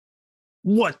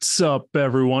What's up,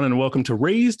 everyone, and welcome to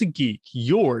Raised to Geek,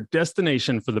 your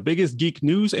destination for the biggest geek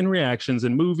news and reactions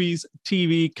in movies,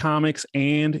 TV, comics,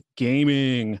 and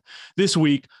gaming. This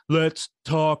week, let's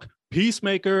talk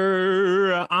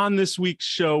Peacemaker. On this week's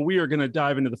show, we are going to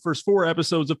dive into the first 4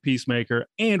 episodes of Peacemaker,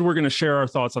 and we're going to share our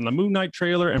thoughts on the Moon Knight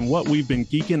trailer and what we've been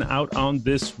geeking out on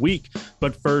this week.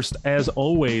 But first, as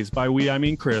always, by we, I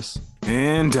mean Chris.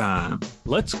 And Don.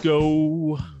 Let's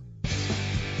go.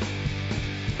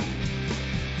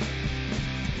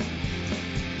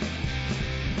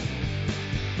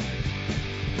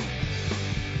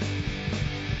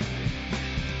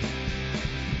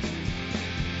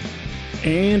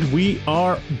 And we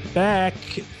are back.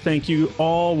 Thank you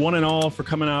all, one and all, for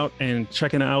coming out and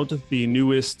checking out the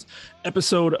newest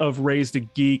episode of Raised to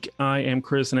Geek. I am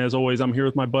Chris, and as always, I'm here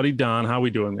with my buddy Don. How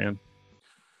we doing, man?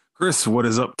 Chris, what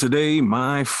is up today,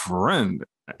 my friend?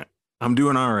 I'm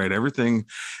doing all right. Everything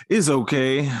is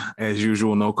okay. As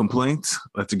usual, no complaints.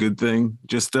 That's a good thing.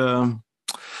 Just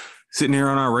sitting here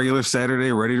on our regular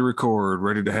Saturday, ready to record,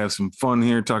 ready to have some fun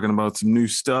here, talking about some new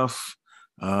stuff.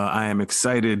 I am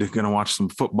excited. Going to watch some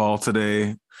football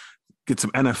today. Get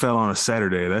some NFL on a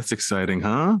Saturday. That's exciting,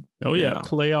 huh? Oh yeah,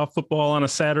 playoff football on a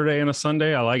Saturday and a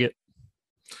Sunday. I like it.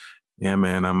 Yeah,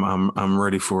 man. I'm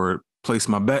ready for it. Place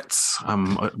my bets.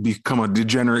 I'm become a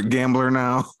degenerate gambler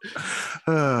now.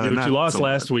 But you lost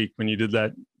last week when you did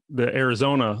that. The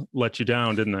Arizona let you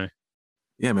down, didn't they?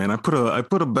 Yeah, man. I put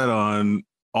a bet on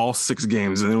all 6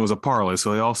 games, and it was a parlay,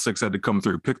 so all 6 had to come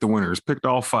through. Pick the winners. Picked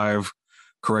all 5.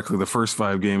 Correctly the first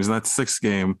 5 games, and that 6th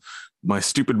game, my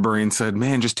stupid brain said,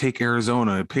 man, just take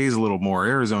Arizona. It pays a little more.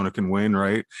 Arizona can win,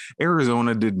 right?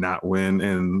 Arizona did not win,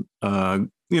 and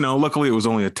luckily it was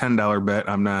only a $10 bet.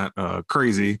 I'm not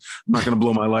crazy. I'm not going to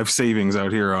blow my life savings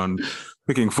out here on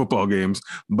picking football games,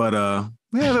 but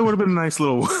yeah, that would have been a nice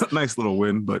little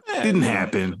win, but didn't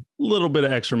happen. A little bit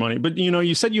of extra money, but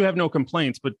you said you have no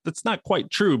complaints, but that's not quite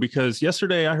true, because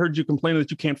yesterday I heard you complain that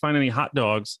you can't find any hot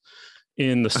dogs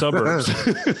in the suburbs.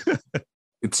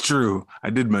 It's true. I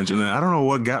did mention that. I don't know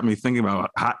what got me thinking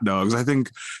about hot dogs. I think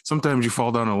sometimes you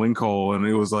fall down a link hole and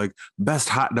it was like best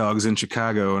hot dogs in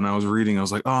Chicago. And I was reading, I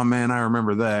was like, oh man, I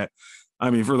remember that.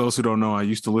 I mean, for those who don't know, I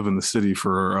used to live in the city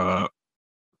for a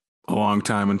long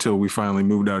time until we finally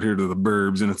moved out here to the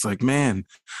burbs. And it's like, man,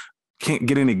 can't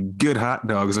get any good hot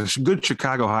dogs. A good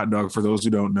Chicago hot dog, for those who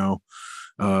don't know,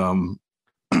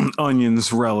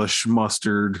 onions, relish,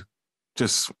 mustard,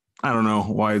 just, I don't know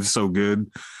why it's so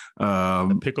good.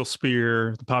 The pickle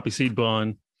spear, the poppy seed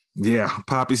bun. Yeah,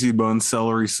 poppy seed bun,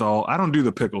 celery, salt. I don't do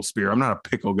the pickle spear. I'm not a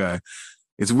pickle guy.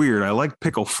 It's weird. I like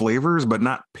pickle flavors, but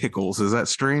not pickles. Is that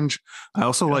strange? I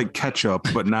also like ketchup,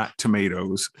 but not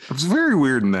tomatoes. It's very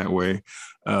weird in that way.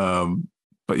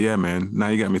 But yeah, man, now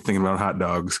you got me thinking about hot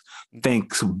dogs.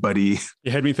 Thanks, buddy.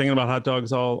 You had me thinking about hot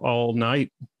dogs all night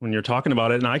when you're talking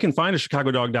about it. And I can find a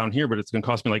Chicago dog down here, but it's going to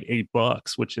cost me like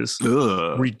 $8, which is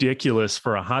ridiculous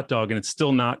for a hot dog. And it's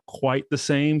still not quite the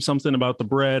same. Something about the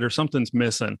bread or something's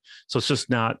missing. So it's just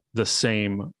not the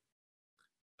same.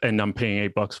 And I'm paying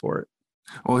 $8 for it.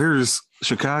 Well,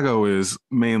 Chicago is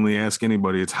mainly, ask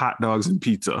anybody, it's hot dogs and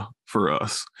pizza for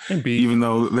us. And beef. Even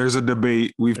though there's a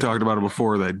debate, we've talked about it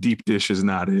before, that deep dish is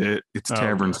not it. It's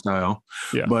tavern style.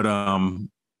 Yeah. But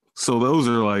so those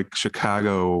are like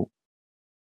Chicago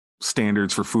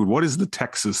standards for food. What is the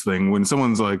Texas thing? When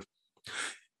someone's like,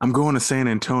 I'm going to San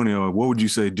Antonio, what would you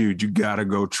say, dude? You got to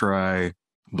go try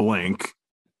blank.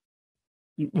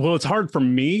 Well, it's hard for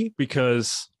me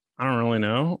because I don't really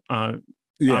know.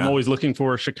 Yeah. I'm always looking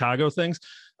for Chicago things.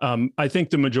 I think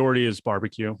the majority is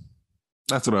barbecue.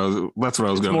 That's what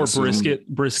I was going more to brisket,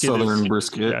 Southern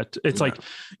brisket. Yeah, it's like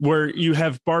where you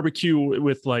have barbecue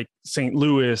with like St.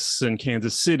 Louis and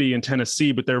Kansas City and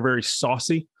Tennessee, but they're very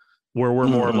saucy, where we're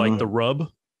more like the rub.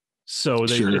 So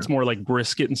it's more like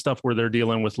brisket and stuff, where they're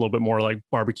dealing with a little bit more like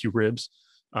barbecue ribs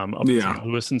up in St.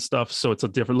 Louis and stuff. So it's a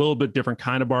little bit different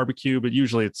kind of barbecue, but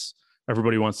usually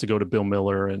everybody wants to go to Bill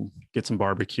Miller and get some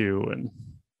barbecue, and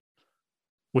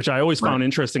which I always found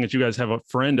interesting that you guys have a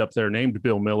friend up there named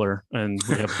Bill Miller, and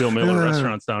we have Bill Miller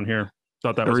restaurants down here.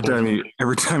 Thought that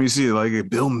every time you see it, like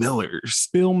Bill Miller's.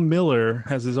 Bill Miller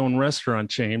has his own restaurant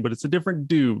chain, but it's a different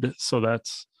dude. So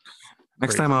that's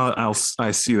next time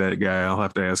I see that guy, I'll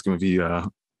have to ask him if he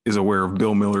is aware of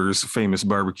Bill Miller's famous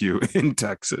barbecue in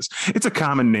Texas. It's a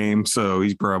common name, so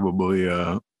he probably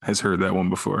has heard that one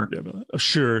before. Yeah,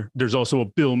 sure. There's also a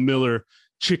Bill Miller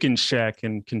Chicken Shack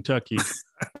in Kentucky.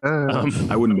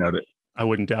 I wouldn't doubt it. I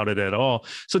wouldn't doubt it at all.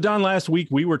 So Don, last week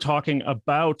we were talking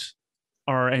about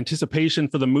our anticipation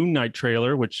for the Moon Knight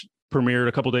trailer, which premiered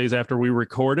a couple days after we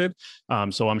recorded.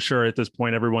 So I'm sure at this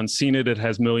point everyone's seen it. It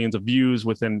has millions of views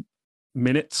within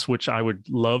minutes, which I would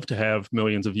love to have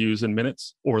millions of views in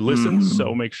minutes or listens.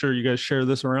 So make sure you guys share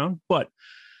this around. But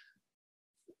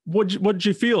what'd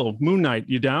you feel? Moon Knight,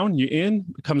 you down? You in?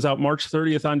 It comes out March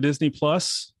 30th on Disney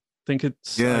Plus. Think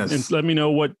it's yes. And let me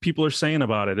know what people are saying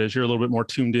about it, as you're a little bit more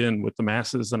tuned in with the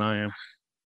masses than I am.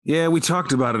 Yeah, we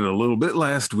talked about it a little bit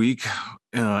last week,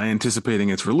 anticipating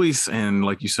its release, and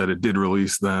like you said, it did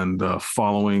release then the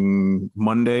following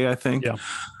Monday, I think. Yeah.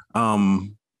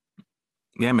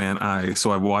 Yeah, man.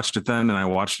 I've watched it then, and I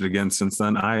watched it again since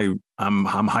then. I'm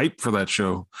hyped for that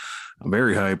show. I'm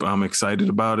very hyped. I'm excited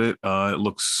about it. It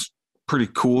looks pretty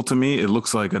cool to me. It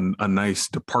looks like a nice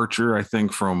departure, I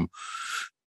think, from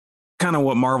kind of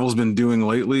what Marvel's been doing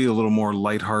lately, a little more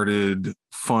lighthearted,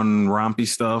 fun, rompy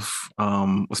stuff,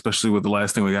 especially with the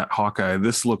last thing we got, Hawkeye.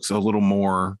 This looks a little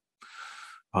more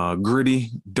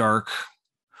gritty, dark,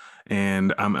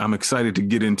 and I'm excited to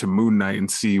get into Moon Knight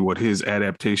and see what his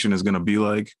adaptation is going to be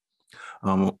like.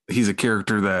 He's a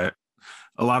character that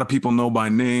a lot of people know by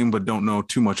name, but don't know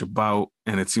too much about,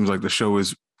 and it seems like the show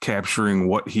is capturing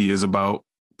what he is about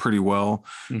pretty well,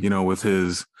 with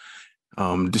his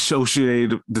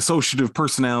dissociative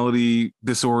personality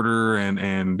disorder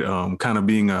and kind of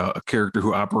being a character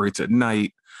who operates at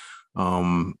night,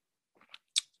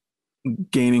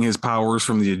 gaining his powers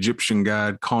from the Egyptian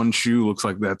god Khonshu. Looks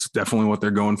like that's definitely what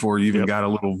they're going for. You even got a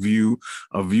little view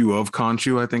of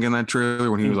Khonshu, I think, in that trailer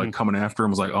when he was like coming after him.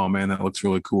 I was like, oh man, that looks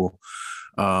really cool.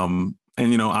 And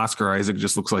Oscar Isaac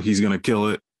just looks like he's gonna kill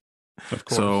it. Of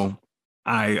course. So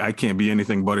I can't be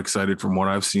anything but excited from what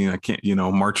I've seen. I can't,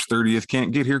 March 30th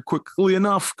can't get here quickly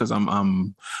enough because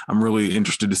I'm really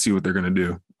interested to see what they're gonna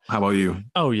do. How about you?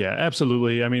 Oh yeah,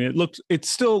 absolutely. I mean, it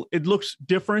looks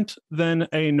different than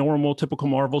a normal typical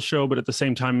Marvel show, but at the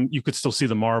same time, you could still see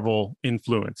the Marvel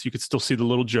influence. You could still see the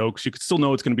little jokes. You could still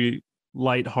know it's going to be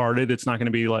lighthearted. It's not going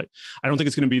to be I don't think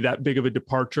it's going to be that big of a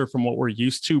departure from what we're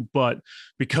used to, but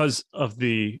because of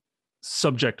the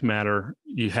subject matter,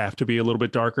 you have to be a little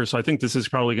bit darker. So I think this is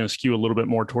probably going to skew a little bit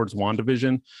more towards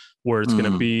WandaVision, where it's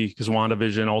going to be, because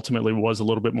WandaVision ultimately was a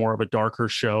little bit more of a darker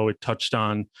show. It touched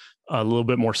on a little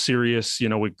bit more serious,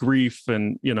 with grief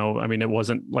and, I mean, it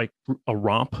wasn't like a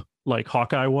romp like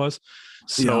Hawkeye was.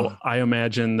 So I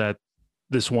imagine that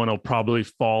this one will probably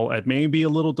fall at maybe a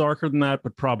little darker than that,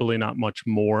 but probably not much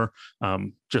more,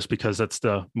 just because that's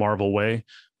the Marvel way.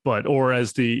 Or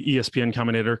as the ESPN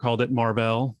commentator called it,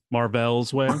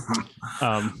 Marvel's way.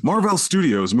 Marvel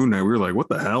Studios, Moon Knight. We were like, what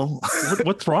the hell?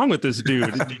 What's wrong with this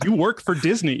dude? You work for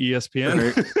Disney,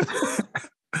 ESPN. Right.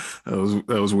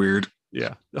 That was weird.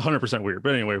 Yeah, 100% weird.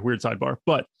 But anyway, weird sidebar.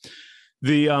 But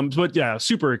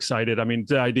super excited. I mean,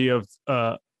 the idea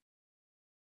of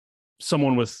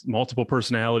someone with multiple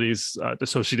personalities,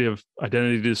 dissociative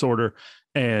identity disorder,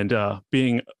 and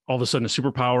being all of a sudden a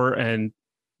superpower and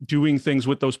doing things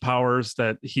with those powers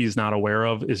that he's not aware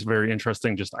of is very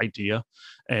interesting, just idea.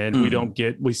 And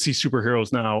we see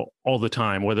superheroes now all the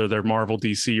time, whether they're Marvel,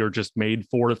 DC, or just made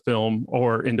for the film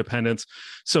or independents.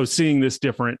 So seeing this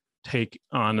different take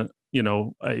on,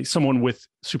 someone with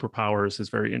superpowers is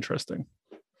very interesting.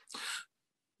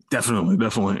 Definitely.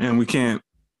 And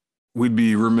we'd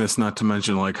be remiss not to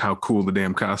mention like how cool the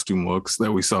damn costume looks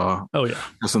that we saw. Oh yeah.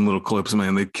 Just in little clips,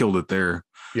 man, they killed it there.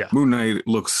 Yeah. Moon Knight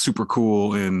looks super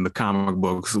cool in the comic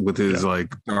books with his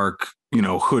like dark,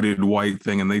 hooded white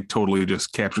thing. And they totally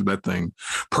just captured that thing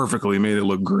perfectly, made it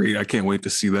look great. I can't wait to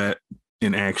see that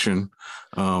in action.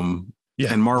 And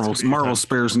Marvel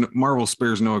spares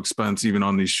no expense even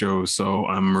on these shows. So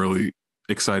I'm really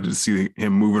excited to see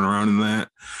him moving around in that.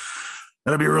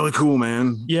 That'd be really cool,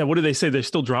 man. Yeah. What do they say? They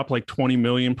still drop like 20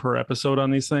 million per episode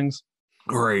on these things.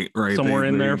 Right. Somewhere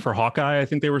in there for Hawkeye, I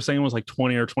think they were saying it was like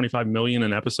 20 or 25 million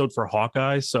an episode for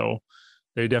Hawkeye. So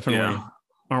they definitely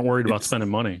aren't worried about spending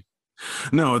money.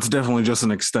 No, it's definitely just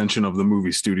an extension of the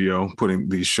movie studio putting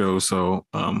these shows. So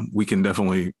we can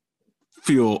definitely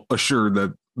feel assured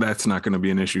that that's not going to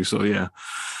be an issue. So yeah,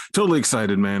 totally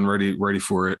excited, man. Ready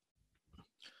for it.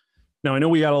 Now, I know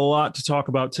we got a lot to talk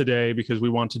about today because we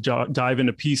want to dive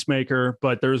into Peacemaker,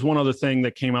 but there's one other thing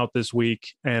that came out this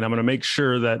week, and I'm going to make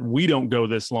sure that we don't go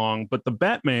this long, but the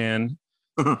Batman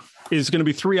is going to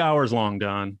be 3 hours long,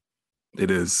 Don. It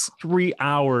is. 3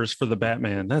 hours for the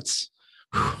Batman. That's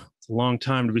a long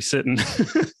time to be sitting.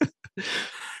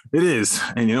 It is.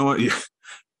 And you know what?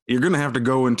 You're going to have to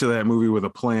go into that movie with a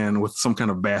plan, with some kind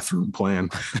of bathroom plan,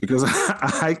 because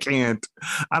I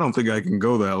don't think I can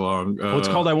go that long. Well, it's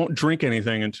called I Won't Drink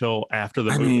Anything until after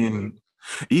the movie. I mean,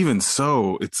 Even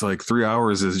so, it's like 3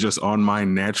 hours is just on my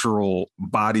natural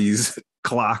body's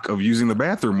clock of using the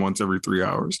bathroom once every 3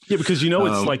 hours. Yeah, because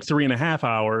it's like 3.5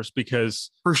 hours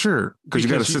because for sure. Because you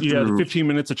got to sit through 15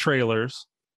 minutes of trailers.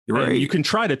 You're right. You can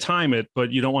try to time it,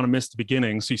 but you don't want to miss the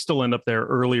beginning. So you still end up there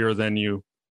earlier than you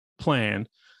planned.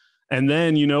 And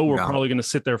then, we're probably going to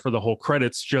sit there for the whole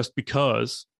credits just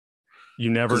because you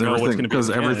never know what's going to be. Because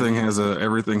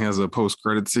everything has a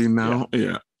post-credit scene now.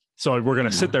 Yeah. So we're going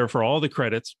to sit there for all the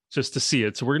credits just to see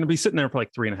it. So we're going to be sitting there for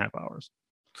like 3.5 hours.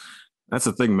 That's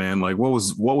the thing, man. Like what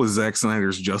was Zack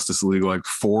Snyder's Justice League, like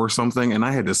 4 or something? And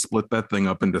I had to split that thing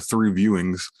up into 3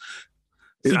 viewings.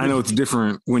 I know it's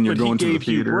different when you're going to the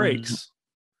theater. Breaks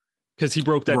because he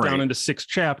broke that down into 6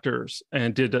 chapters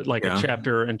and did it like a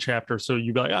chapter and chapter. So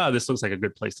you'd be like, this looks like a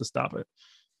good place to stop it.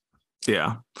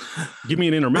 Yeah. Give me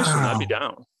an intermission. I'd be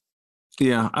down.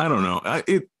 Yeah. I don't know.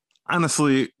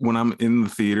 Honestly, when I'm in the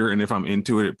theater and if I'm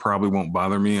into it, it probably won't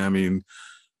bother me. I mean,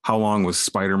 how long was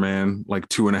Spider-Man? Like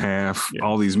 2.5. Yeah.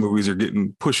 All these movies are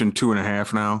pushing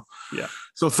 2.5 now. Yeah.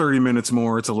 So 30 minutes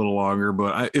more, it's a little longer,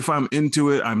 but if I'm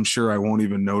into it, I'm sure I won't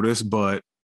even notice. But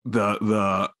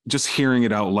the just hearing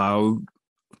it out loud,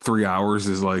 3 hours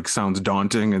sounds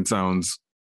daunting and sounds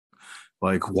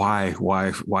like why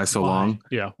so long?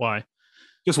 Yeah. Why?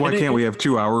 Just why can't we have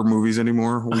 2-hour movies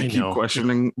anymore? We keep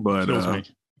questioning, but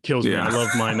kills me. I love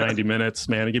my 90 minutes,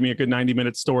 man. Give me a good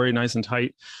 90-minute story, nice and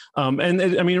tight.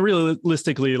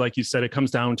 Realistically, like you said, it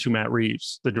comes down to Matt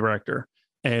Reeves, the director,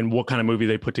 and what kind of movie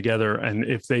they put together. And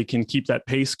if they can keep that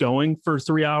pace going for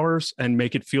 3 hours and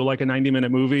make it feel like a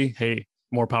 90-minute movie, hey,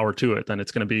 more power to it. Then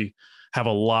it's going to have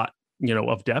a lot,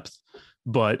 of depth.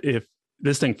 But if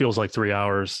this thing feels like 3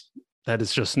 hours, that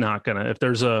is just not gonna. If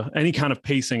there's any kind of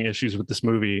pacing issues with this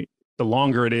movie, the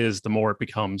longer it is, the more it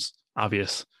becomes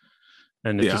obvious.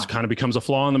 And it just kind of becomes a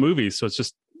flaw in the movie. So it's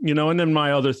just, and then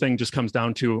my other thing just comes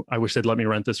down to, I wish they'd let me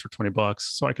rent this for $20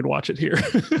 so I could watch it here.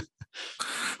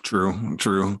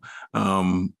 True.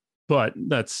 But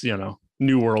that's,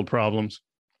 new world problems.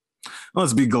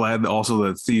 Let's be glad also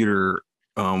that theater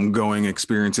going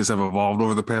experiences have evolved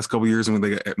over the past couple of years. I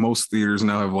mean, most theaters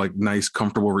now have like nice,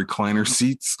 comfortable recliner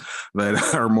seats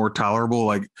that are more tolerable.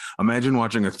 Like imagine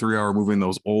watching a 3-hour movie in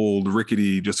those old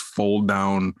rickety, just fold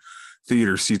down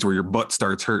theater seats where your butt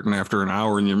starts hurting after an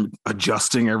hour and you're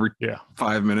adjusting every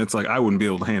 5 minutes. Like I wouldn't be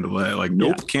able to handle that. Like,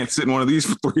 nope, can't sit in one of these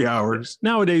for 3 hours.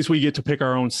 Nowadays we get to pick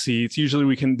our own seats.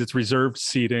 Usually it's reserved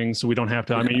seating. So we don't have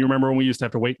to, I mean, you remember when we used to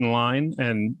have to wait in line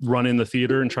and run in the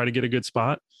theater and try to get a good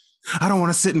spot? I don't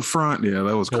want to sit in front. Yeah,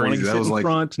 that was crazy. That was like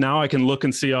front. Now I can look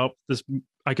and see I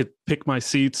could pick my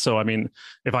seats. So, I mean,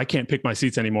 if I can't pick my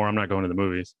seats anymore, I'm not going to the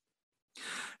movies.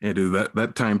 Yeah, dude,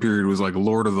 that time period was like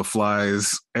Lord of the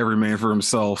Flies, every man for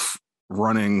himself,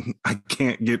 running. I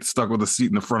can't get stuck with a seat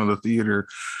in the front of the theater.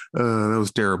 That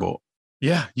was terrible.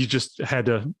 Yeah, you just had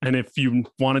to. And if you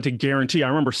wanted to guarantee, I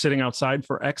remember sitting outside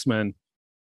for X-Men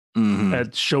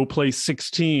at Showplace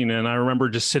 16. And I remember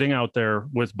just sitting out there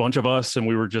with a bunch of us and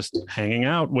we were just hanging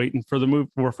out, waiting for the movie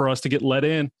for us to get let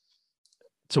in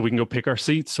so we can go pick our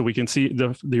seats so we can see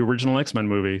the original X-Men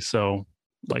movie. So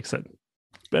like I said,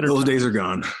 those days are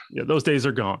gone. Yeah, those days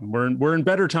are gone. We're in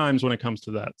better times when it comes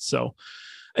to that. So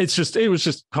it was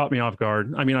just caught me off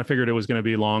guard. I mean, I figured it was going to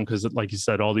be long because like you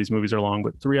said, all these movies are long,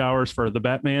 but 3 hours for the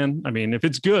Batman. I mean, if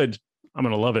it's good, I'm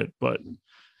going to love it. But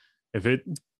if it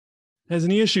has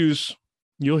any issues,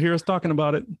 you'll hear us talking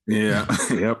about it. Yeah.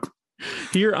 Yep.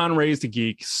 Here on Raised to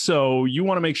Geek. So you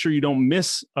want to make sure you don't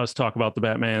miss us talk about the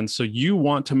Batman. So you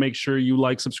want to make sure you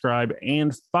like, subscribe,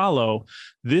 and follow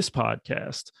this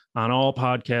podcast on all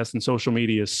podcast and social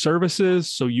media services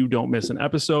so you don't miss an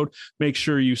episode. Make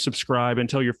sure you subscribe and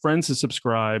tell your friends to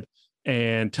subscribe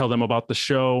and tell them about the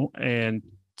show and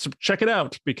check it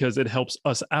out because it helps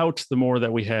us out the more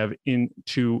that we have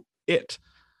into it.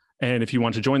 And if you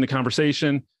want to join the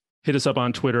conversation, hit us up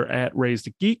on Twitter at Raised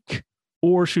to Geek.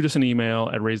 Or shoot us an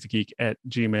email at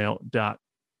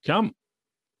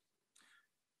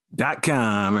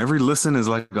raisedgeek@gmail.com. Every listen is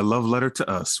like a love letter to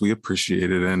us. We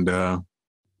appreciate it. And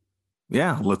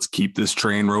let's keep this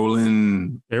train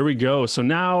rolling. There we go. So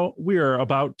now we are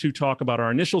about to talk about our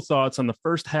initial thoughts on the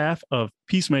first half of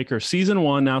Peacemaker Season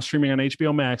 1, now streaming on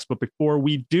HBO Max. But before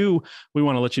we do, we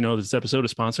want to let you know this episode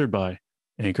is sponsored by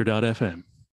Anchor.fm.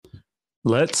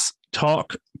 Let's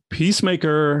talk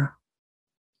Peacemaker.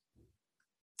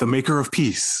 The maker of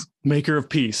peace. Maker of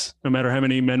peace. No matter how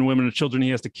many men, women, and children he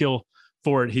has to kill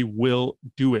for it, he will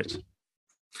do it.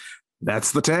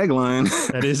 That's the tagline.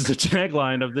 That is the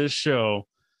tagline of this show.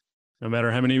 No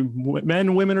matter how many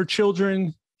men, women, or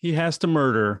children he has to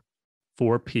murder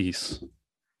for peace.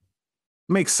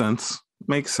 Makes sense.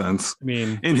 Makes sense. I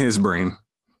mean, in his brain,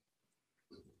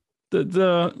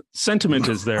 the sentiment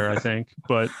is there, I think,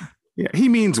 but yeah, he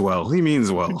means well. He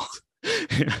means well.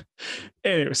 Yeah.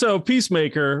 Anyway, so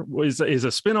Peacemaker is a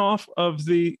spinoff of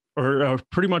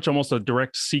pretty much almost a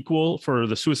direct sequel for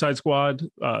the Suicide Squad,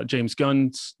 James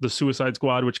Gunn's The Suicide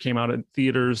Squad, which came out in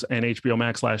theaters and HBO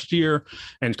Max last year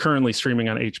and currently streaming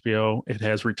on HBO. It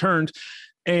has returned.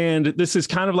 And this is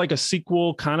kind of like a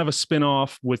sequel, kind of a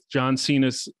spinoff with John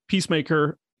Cena's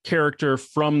Peacemaker character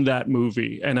from that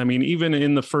movie. And I mean, even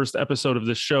in the first episode of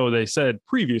this show, they said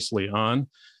previously on,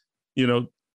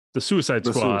 the Suicide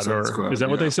Squad, is that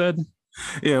what they said?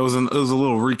 Yeah, it was a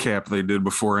little recap they did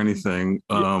before anything.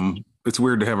 It's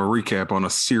weird to have a recap on a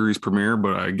series premiere,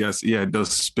 but I guess, it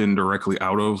does spin directly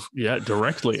out of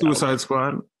Suicide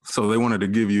Squad. So they wanted to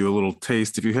give you a little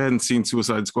taste. If you hadn't seen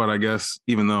Suicide Squad, I guess,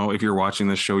 even though if you're watching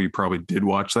this show, you probably did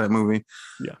watch that movie.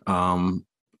 Yeah.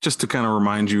 Just to kind of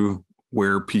remind you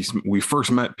where we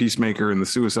first met Peacemaker in the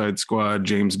Suicide Squad,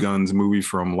 James Gunn's movie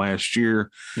from last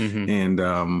year. Mm-hmm.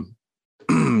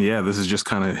 And this is just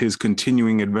kind of his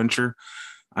continuing adventure.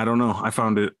 I don't know. I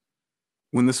found it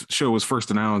when this show was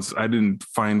first announced, I didn't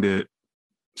find it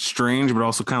strange, but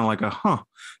also kind of like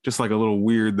just like a little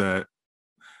weird that,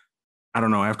 I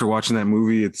don't know. After watching that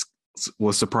movie, it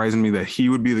was surprising me that he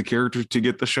would be the character to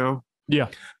get the show. Yeah.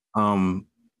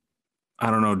 I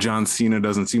don't know. John Cena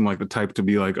doesn't seem like the type to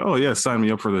be like, oh yeah, sign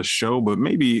me up for this show. But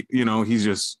maybe, he's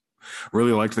just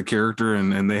really liked the character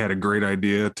and they had a great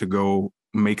idea to go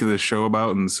make this show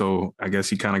about. And so I guess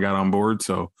he kind of got on board.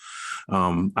 So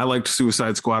I liked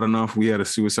Suicide Squad enough. We had a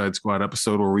Suicide Squad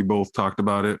episode where we both talked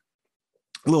about it.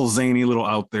 A little zany, a little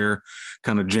out there,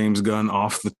 kind of James Gunn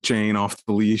off the chain, off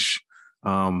the leash.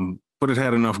 But it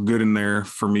had enough good in there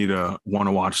for me to want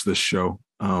to watch this show.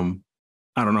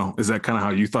 I don't know. Is that kind of how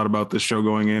you thought about this show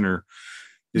going in, or?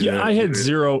 I had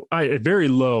very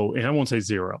low, and I won't say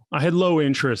zero. I had low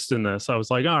interest in this. I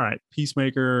was like, all right,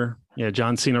 Peacemaker. Yeah.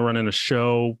 John Cena running a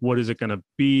show. What is it going to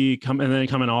be? And then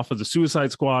coming off of the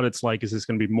Suicide Squad, it's like, is this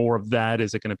going to be more of that?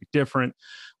 Is it going to be different?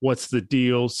 What's the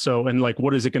deal? So, and like,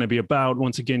 what is it going to be about?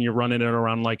 Once again, you're running it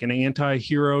around like an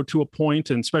anti-hero to a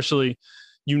point, and especially,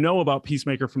 about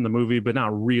Peacemaker from the movie, but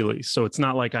not really. So it's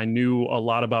not like I knew a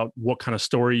lot about what kind of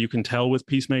story you can tell with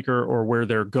Peacemaker or where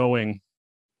they're going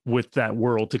with that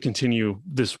world to continue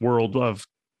this world of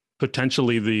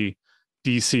potentially the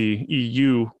DC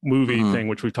EU movie thing,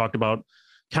 which we've talked about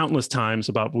countless times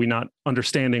about we not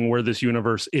understanding where this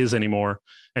universe is anymore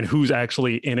and who's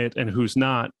actually in it and who's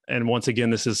not. And once again,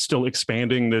 this is still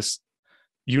expanding this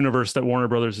universe that Warner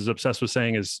Brothers is obsessed with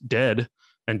saying is dead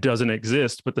and doesn't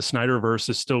exist, but the Snyderverse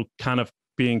is still kind of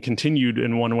being continued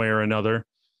in one way or another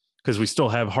because we still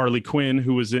have Harley Quinn,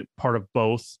 who is part of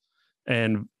both,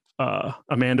 and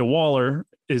Amanda Waller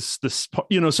is this,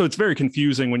 so it's very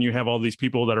confusing when you have all these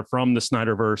people that are from the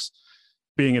Snyderverse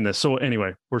being in this. So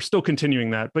anyway, we're still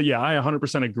continuing that, but yeah, I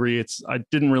 100% agree. I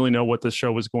didn't really know what the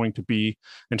show was going to be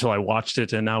until I watched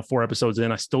it. And now 4 episodes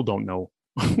in, I still don't know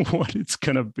what it's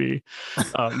going to be.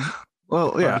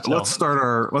 Well, yeah, let's start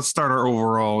our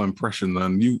overall impression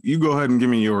then. You go ahead and give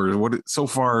me yours. So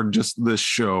far, just this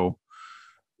show,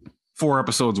 4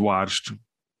 episodes watched.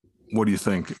 What do you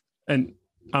think? And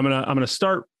I'm gonna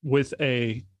start with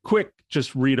a quick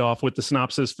just read off with the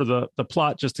synopsis for the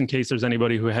plot, just in case there's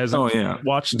anybody who hasn't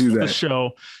watched the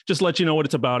show. Just let you know what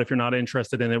it's about if you're not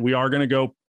interested in it. We are gonna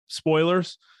go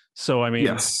spoilers. So I mean,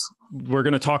 yes, we're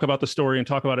gonna talk about the story and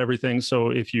talk about everything.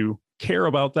 So if you care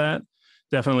about that,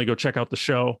 definitely go check out the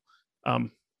show.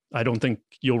 I don't think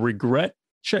you'll regret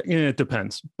checking. It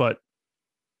depends, but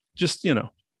just,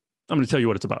 I'm going to tell you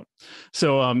what it's about.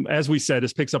 So as we said,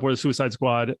 this picks up where the Suicide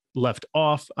Squad left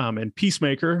off, and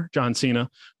Peacemaker, John Cena,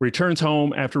 returns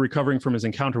home after recovering from his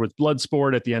encounter with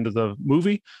Bloodsport at the end of the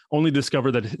movie, only to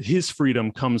discover that his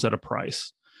freedom comes at a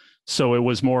price. So it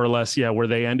was more or less, where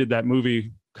they ended that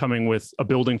movie coming with a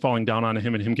building falling down on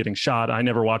him and him getting shot. I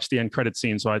never watched the end credit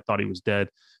scene, so I thought he was dead.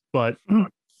 But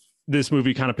this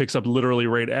movie kind of picks up literally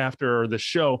right after the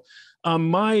show.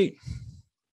 I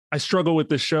struggle with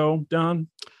this show, Don.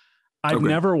 I've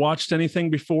never watched anything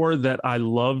before that I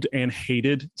loved and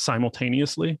hated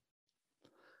simultaneously.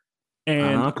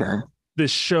 And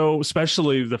this show,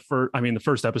 especially the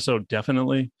first episode,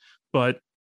 definitely, but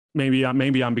maybe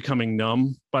I'm becoming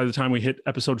numb by the time we hit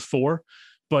episode 4.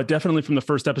 But definitely from the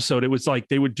first episode, it was like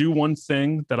they would do one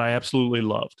thing that I absolutely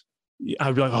loved.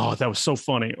 I'd be like, oh, that was so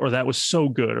funny, or that was so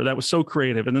good, or that was so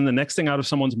creative. And then the next thing out of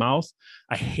someone's mouth,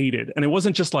 I hated. And it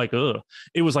wasn't just like, ugh.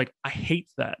 It was like, I hate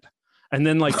that. And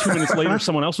then like 2 minutes later,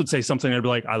 someone else would say something. I'd be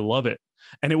like, I love it.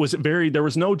 And it was there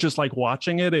was no just like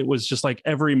watching it. It was just like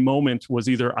every moment was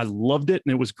either I loved it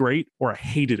and it was great or I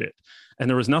hated it. And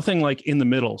there was nothing like in the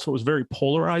middle. So it was very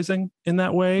polarizing in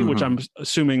that way, which I'm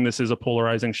assuming this is a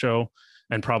polarizing show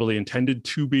and probably intended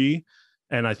to be.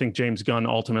 And I think James Gunn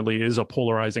ultimately is a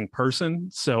polarizing person.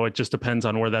 So it just depends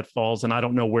on where that falls. And I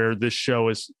don't know where this show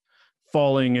is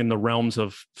falling in the realms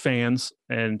of fans.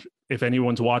 And if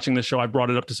anyone's watching this show, I brought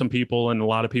it up to some people and a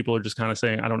lot of people are just kind of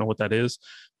saying, I don't know what that is,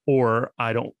 or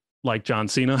I don't like John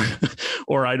Cena,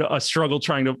 or I struggle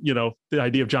trying to, the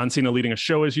idea of John Cena leading a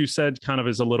show, as you said, kind of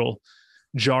is a little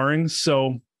jarring.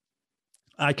 So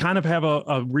I kind of have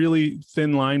a really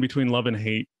thin line between love and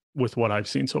hate with what I've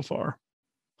seen so far.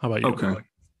 How about you?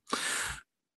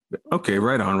 Okay.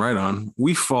 Right on.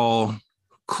 We fall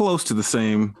close to the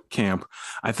same camp.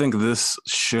 I think this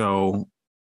show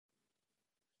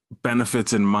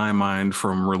benefits in my mind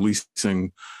from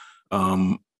releasing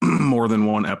more than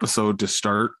one episode to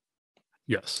start.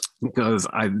 Yes. Because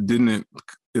it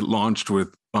launched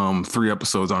with 3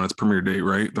 episodes on its premiere date,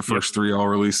 right? The first 3 all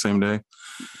released same day.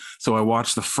 So I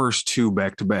watched the first 2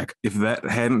 back to back. If that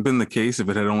hadn't been the case, if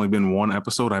it had only been 1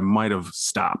 episode, I might have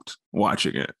stopped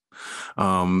watching it.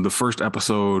 The first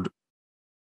episode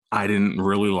I didn't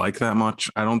really like that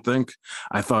much, I don't think.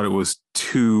 I thought it was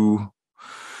too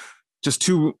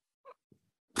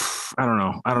I don't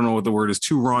know what the word is,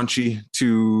 too raunchy,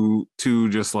 too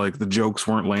just like the jokes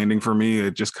weren't landing for me.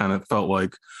 It just kind of felt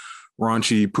like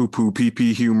raunchy poo-poo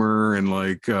pee-pee humor and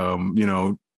like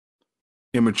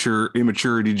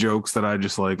immaturity jokes that I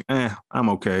just like, I'm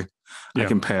okay. Yeah. I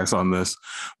can pass on this.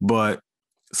 But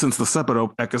since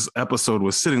the episode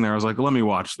was sitting there, I was like, let me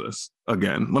watch this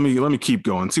again. Let me keep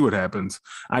going, see what happens.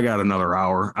 I got another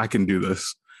hour. I can do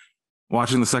this.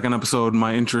 Watching the second episode,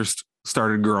 my interest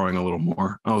started growing a little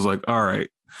more. I was like, all right,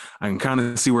 I can kind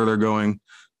of see where they're going.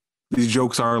 These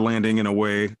jokes are landing in a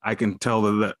way I can tell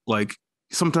that like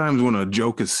sometimes when a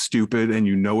joke is stupid and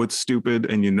it's stupid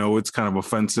and it's kind of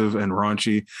offensive and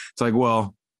raunchy, it's like,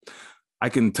 well, I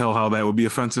can tell how that would be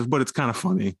offensive, but it's kind of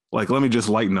funny. Like, let me just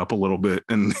lighten up a little bit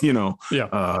and,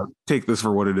 take this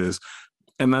for what it is.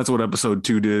 And that's what episode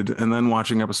 2 did. And then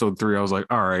watching episode 3, I was like,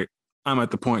 all right, I'm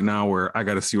at the point now where I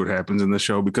got to see what happens in this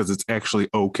show because it's actually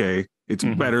okay. It's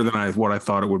better than what I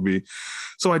thought it would be.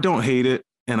 So I don't hate it,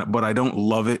 but I don't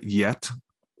love it yet.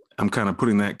 I'm kind of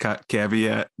putting that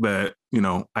caveat that,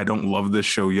 I don't love this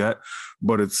show yet,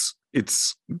 but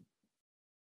it's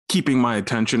keeping my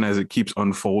attention as it keeps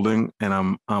unfolding.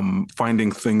 And I'm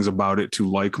finding things about it to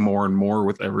like more and more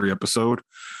with every episode.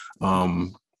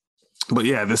 But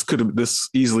yeah, this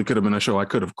easily could have been a show I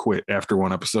could have quit after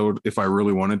 1 episode if I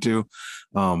really wanted to.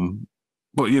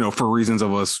 But for reasons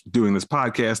of us doing this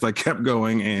podcast, I kept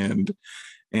going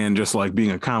and just like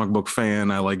being a comic book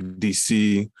fan, I like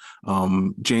DC.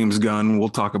 James Gunn, we'll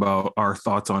talk about our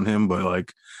thoughts on him, but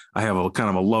like I have a kind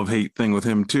of a love-hate thing with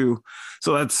him too.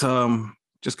 So that's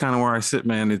just kind of where I sit,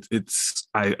 man.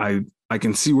 I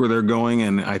can see where they're going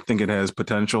and I think it has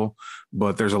potential,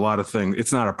 but there's a lot of things.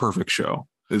 It's not a perfect show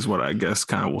is what I guess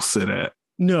kind of will sit at.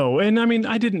 No. And I mean,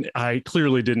 I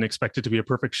clearly didn't expect it to be a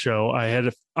perfect show. I had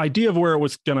an idea of where it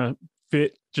was going to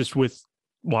fit just with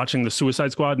watching the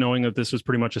Suicide Squad, knowing that this was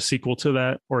pretty much a sequel to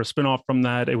that or a spinoff from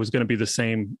that. It was going to be the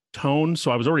same tone.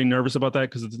 So I was already nervous about that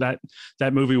because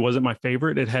that movie wasn't my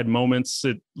favorite. It had moments.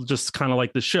 It just kind of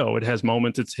like the show. It has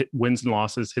moments. It's wins and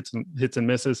losses, hits and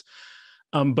misses.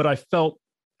 But I felt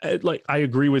like I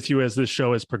agree with you as this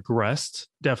show has progressed,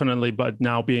 definitely. But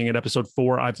now being at episode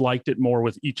 4, I've liked it more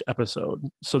with each episode.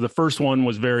 So the first one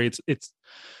was very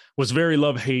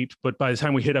love-hate, but by the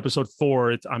time we hit episode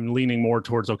 4, I'm leaning more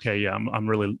towards, okay, yeah, I'm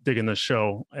really digging this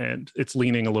show, and it's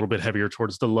leaning a little bit heavier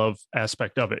towards the love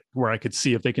aspect of it, where I could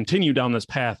see if they continue down this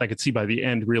path, I could see by the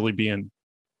end really being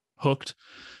hooked.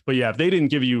 But yeah, if they didn't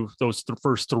give you those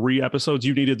first 3 episodes,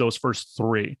 you needed those first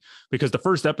 3, because the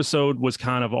first episode was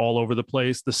kind of all over the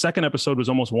place. The second episode was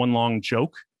almost one long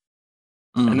joke.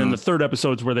 And then the third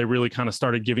episode's where they really kind of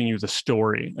started giving you the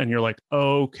story and you're like,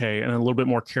 okay, and a little bit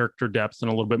more character depth and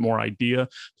a little bit more idea.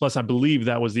 Plus, I believe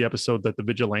that was the episode that the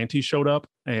vigilante showed up,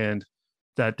 and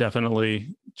that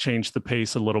definitely changed the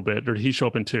pace a little bit. Or did he show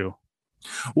up in 2?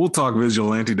 We'll talk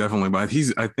vigilante definitely, but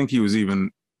I think he was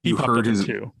even, you heard his,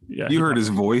 yeah, you heard his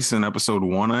voice in episode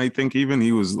 1. I think even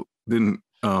he was, didn't,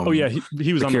 he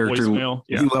was on the voicemail.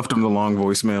 Yeah. He left him the long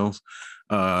voicemails.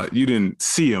 You didn't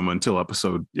see him until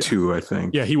episode 2, I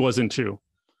think. Yeah, he was in 2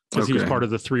 because he was part of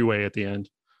the 3-way at the end.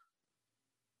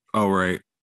 Oh, right.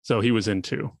 So he was in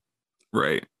 2.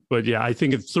 Right. But yeah, I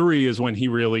think 3 is when he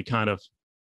really kind of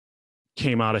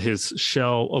came out of his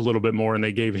shell a little bit more, and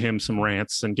they gave him some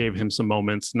rants and gave him some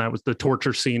moments, and that was the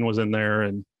torture scene was in there.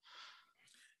 And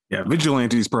yeah,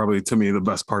 Vigilante is probably, to me, the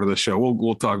best part of the show.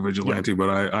 We'll talk Vigilante, but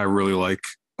I really like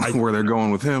where they're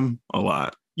going with him a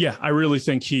lot. Yeah, I really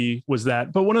think he was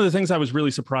that. But one of the things I was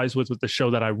really surprised with the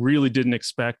show that I really didn't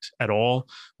expect at all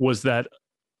was that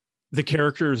the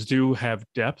characters do have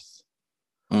depth.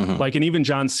 Mm-hmm. Like, and even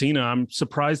John Cena, I'm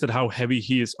surprised at how heavy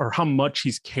he is or how much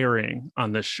he's carrying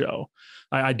on this show.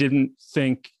 I didn't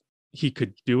think he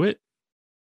could do it.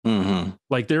 Mm-hmm.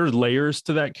 Like, there's layers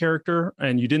to that character,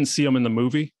 and you didn't see him in the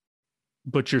movie,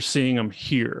 but you're seeing him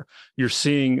here. You're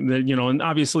seeing that, you know, and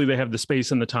obviously they have the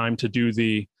space and the time to do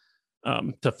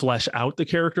to flesh out the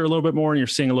character a little bit more, and you're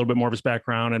seeing a little bit more of his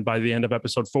background. And by the end of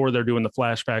episode 4, they're doing the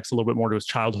flashbacks a little bit more to his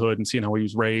childhood and seeing how he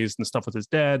was raised and stuff with his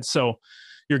dad. So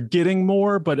you're getting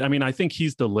more, but I mean, I think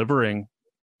he's delivering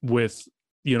with,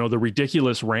 you know, the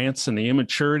ridiculous rants and the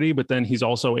immaturity, but then he's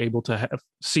also able to have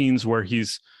scenes where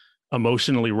he's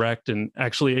emotionally wrecked and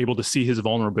actually able to see his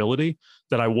vulnerability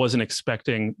that I wasn't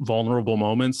expecting vulnerable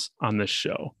moments on this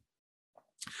show.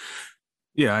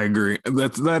 Yeah, I agree.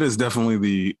 That is definitely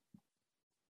the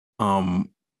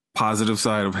positive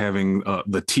side of having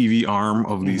the TV arm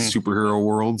of these superhero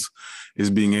worlds, is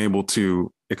being able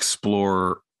to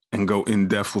explore and go in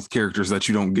depth with characters that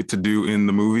you don't get to do in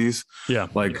the movies. Yeah.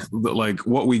 Like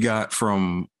what we got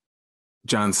from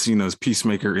John Cena's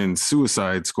Peacemaker in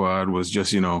Suicide Squad was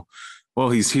just, you know, well,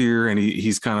 he's here and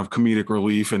he's kind of comedic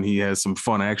relief and he has some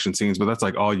fun action scenes, but that's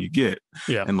like all you get.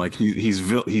 Yeah. And like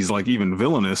he's like even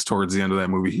villainous towards the end of that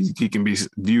movie. He can be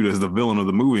viewed as the villain of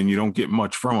the movie, and you don't get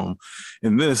much from him.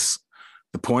 In this,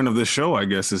 the point of this show, I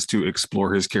guess, is to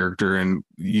explore his character, and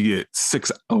you get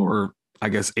 6 or I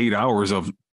guess 8 hours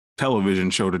of television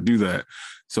show to do that.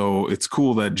 So it's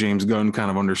cool that James Gunn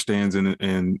kind of understands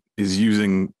and is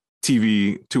using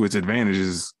TV to its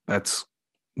advantages. That's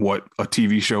what a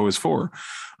TV show is for.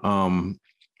 So I'm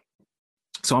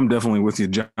definitely with you.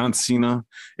 John Cena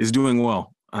is doing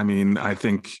well. I mean, I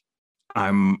think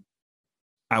I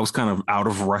was kind of out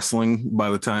of wrestling by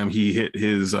the time he hit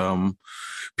his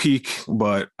peak,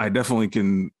 but I definitely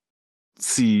can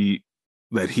see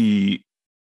that he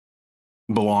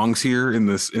belongs here in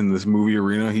this movie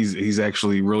arena. He's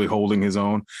actually really holding his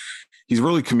own. He's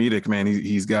really comedic, man.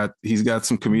 He's got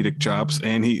some comedic chops,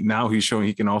 and he's showing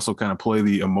he can also kind of play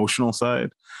the emotional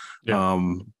side.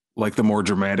 Yeah. Like the more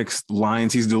dramatic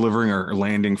lines he's delivering are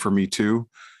landing for me too.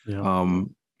 Yeah.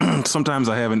 Sometimes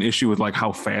I have an issue with like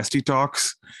how fast he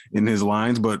talks in his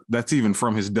lines, but that's even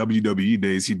from his WWE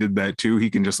days. He did that too. He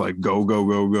can just like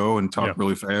go and talk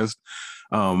really fast.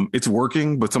 It's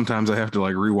working, but sometimes I have to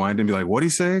like rewind and be like, what'd he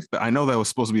say? I know that was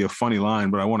supposed to be a funny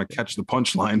line, but I want to catch the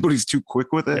punchline, but he's too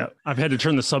quick with it. Yeah. I've had to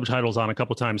turn the subtitles on a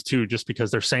couple of times too, just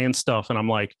because they're saying stuff. And I'm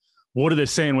like, what are they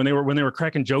saying when they were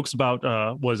cracking jokes about,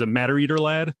 was it Matter Eater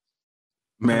Lad?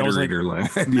 Matter Eater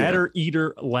Lad. Matter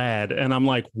Eater Lad. And I'm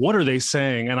like, what are they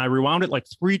saying? And I rewound it like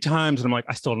 3 times and I'm like,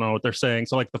 I still don't know what they're saying.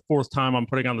 So like the 4th time I'm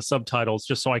putting on the subtitles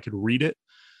just so I could read it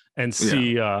and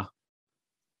see what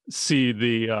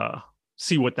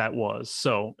that was.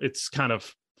 So it's kind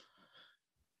of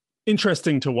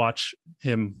interesting to watch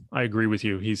him. I agree with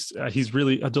you. He's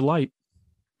really a delight.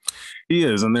 He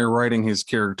is. And they're writing his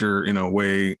character in a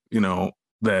way, you know,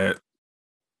 that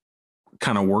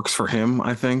kind of works for him,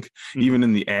 I think. Mm-hmm. Even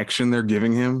in the action they're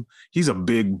giving him, he's a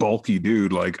big, bulky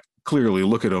dude. Like, clearly,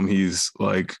 look at him. He's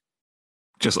like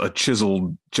just a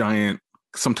chiseled, giant,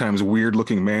 sometimes weird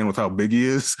looking man with how big he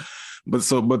is. But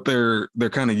they're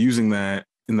kind of using that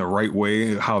in the right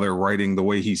way, how they're writing the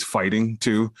way he's fighting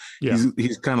too. Yeah.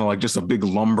 He's kind of like just a big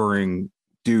lumbering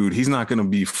dude. He's not going to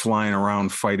be flying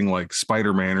around fighting like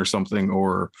Spider-Man or something,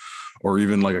 or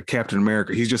even like a Captain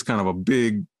America. He's just kind of a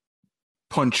big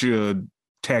punch you,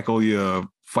 tackle you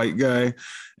fight guy.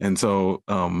 And so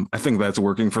I think that's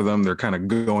working for them. They're kind of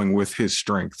going with his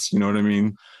strengths. You know what I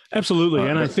mean? Absolutely.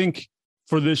 And I think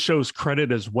for this show's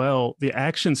credit as well, the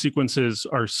action sequences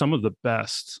are some of the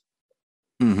best.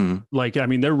 Mm-hmm. Like, I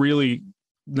mean, they're really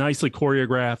nicely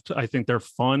choreographed. I think they're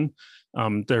fun.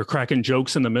 They're cracking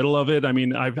jokes in the middle of it. I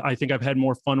mean, I think I've had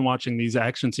more fun watching these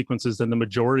action sequences than the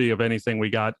majority of anything we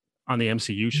got on the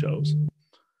MCU shows.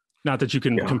 Not that you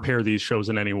can compare these shows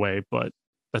in any way, but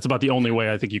that's about the only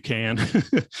way I think you can.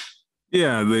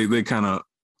 Yeah, they kind of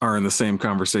are in the same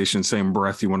conversation, same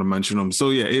breath. You want to mention them. So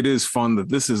yeah, it is fun that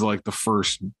this is like the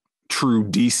first true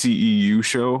DCEU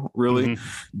show, really.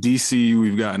 Mm-hmm. DC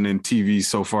we've gotten in TV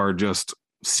so far, just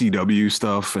CW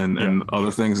stuff and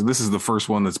other things. This is the first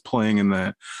one that's playing in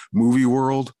that movie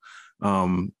world.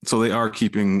 So they are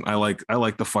keeping, I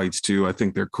like the fights too. I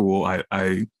think they're cool.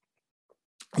 I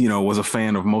was a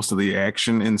fan of most of the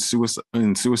action in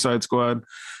Suicide Squad,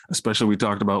 especially we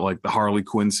talked about like the Harley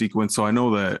Quinn sequence. So I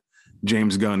know that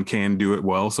James Gunn can do it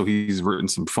well. So he's written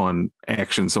some fun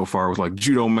action so far with like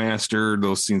Judo Master.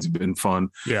 Those scenes have been fun.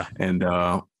 Yeah. And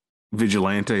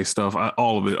Vigilante stuff.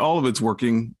 All of it's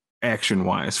working action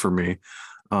wise for me.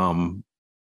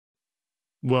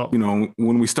 Well,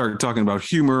 when we start talking about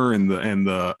humor and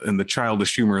the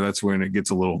childish humor, that's when it gets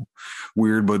a little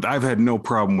weird. But I've had no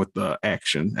problem with the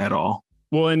action at all.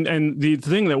 Well, and the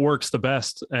thing that works the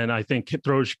best, and I think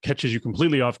catches you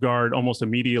completely off guard almost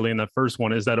immediately in the first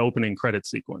one, is that opening credit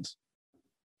sequence.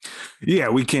 Yeah,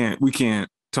 we can't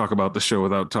talk about the show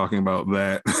without talking about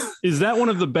that. Is that one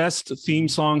of the best theme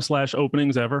song /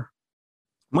 openings ever?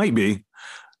 Might be.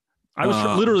 I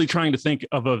was literally trying to think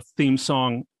of a theme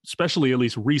song, especially at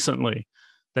least recently,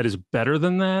 that is better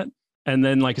than that. And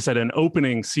then, like I said, an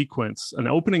opening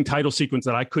title sequence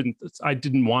that I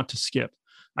didn't want to skip.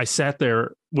 I sat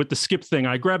there with the skip thing.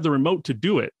 I grabbed the remote to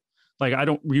do it. Like, I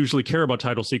don't usually care about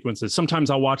title sequences. Sometimes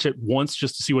I'll watch it once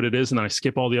just to see what it is, and then I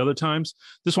skip all the other times.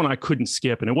 This one I couldn't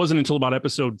skip. And it wasn't until about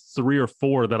episode 3 or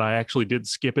 4 that I actually did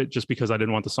skip it, just because I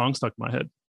didn't want the song stuck in my head.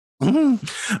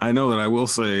 I know that I will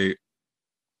say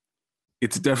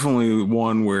it's definitely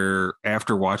one where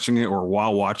after watching it or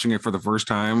while watching it for the first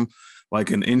time,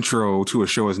 like an intro to a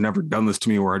show has never done this to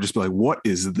me, where I just be like, what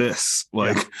is this?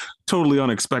 Like, totally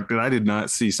unexpected. I did not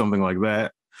see something like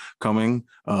that coming.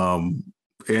 And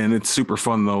it's super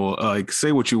fun though. Like,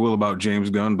 say what you will about James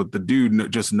Gunn, but the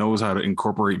dude just knows how to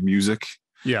incorporate music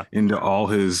into all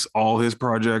his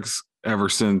projects ever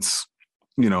since,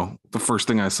 the first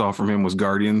thing I saw from him was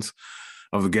Guardians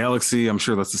of the Galaxy. I'm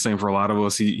sure that's the same for a lot of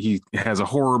us. He has a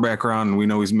horror background, and we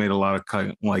know he's made a lot of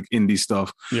kind of like indie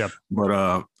stuff. Yeah.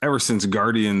 But ever since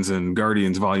Guardians and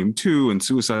Guardians Volume 2 and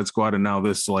Suicide Squad and now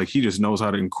this, like, he just knows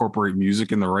how to incorporate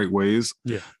music in the right ways.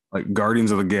 Yeah. Like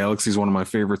Guardians of the Galaxy is one of my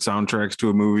favorite soundtracks to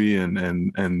a movie,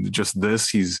 and just this,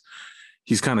 he's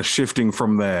kind of shifting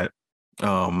from that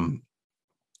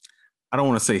I don't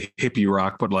want to say hippie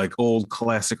rock, but like old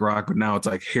classic rock, but now it's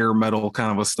like hair metal kind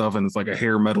of a stuff. And it's like a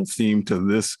hair metal theme to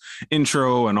this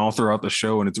intro and all throughout the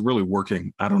show. And it's really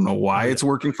working. I don't know why it's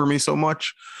working for me so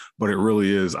much, but it really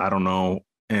is. I don't know.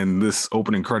 And this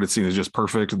opening credit scene is just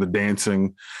perfect. The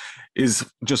dancing is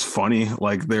just funny.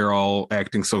 Like, they're all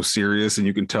acting so serious, and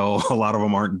you can tell a lot of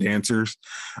them aren't dancers.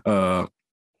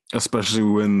 Especially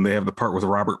when they have the part with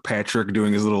Robert Patrick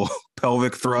doing his little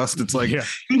pelvic thrust. It's like,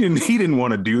 he didn't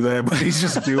want to do that, but he's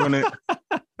just doing it.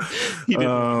 He didn't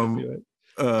want to do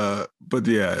it. But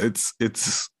yeah,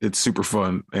 it's super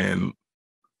fun, and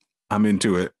I'm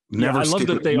into it. Never skip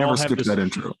that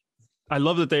intro. I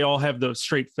love that they all have the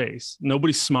straight face.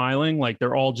 Nobody's smiling. Like,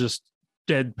 they're all just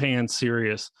deadpan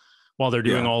serious while they're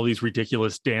doing all these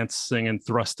ridiculous dancing and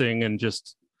thrusting and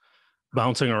just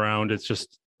bouncing around.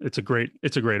 It's a great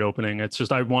opening. It's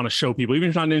just, I want to show people, even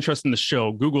if you're not interested in the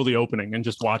show, Google the opening and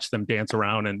just watch them dance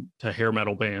around and to hair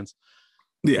metal bands.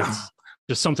 Yeah. It's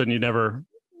just something it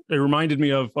reminded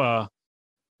me of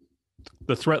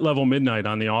the Threat Level Midnight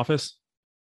on The Office.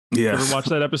 Yeah. Ever watch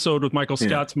that episode with Michael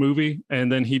Scott's movie? And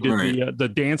then he did the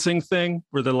dancing thing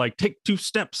where they're like, take 2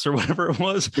 steps or whatever it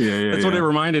was. That's what it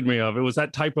reminded me of. It was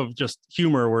that type of just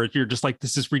humor where you're just like,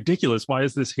 this is ridiculous. Why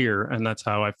is this here? And that's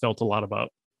how I felt a lot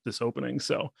about this opening.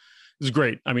 So it was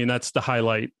great. I mean, that's the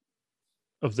highlight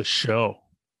of the show.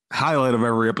 Highlight of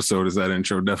every episode is that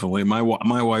intro. Definitely. My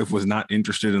wife was not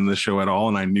interested in this show at all,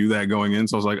 and I knew that going in.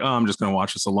 So I was like, oh, I'm just going to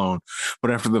watch this alone.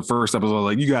 But after the first episode, I was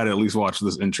like, you got to at least watch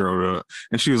this intro.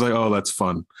 And she was like, oh, that's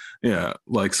fun. Yeah.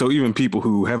 Like, so even people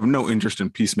who have no interest in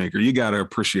Peacemaker, you got to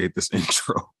appreciate this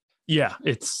intro. Yeah,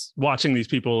 it's watching these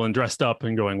people and dressed up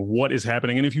and going, what is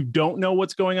happening? And if you don't know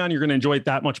what's going on, you're going to enjoy it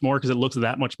that much more because it looks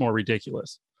that much more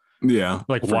ridiculous. Yeah.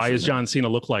 Like, why is John Cena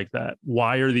look like that?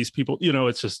 Why are these people,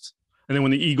 it's just, and then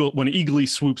when Eagly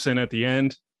swoops in at the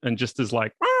end and just is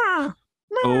like,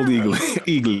 old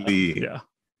Eagly. Yeah.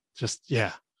 Just,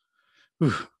 yeah.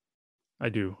 Whew. I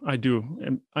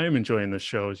am enjoying this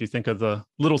show as you think of the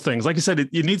little things. Like I said,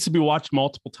 it needs to be watched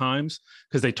multiple times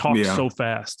because they talk so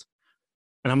fast.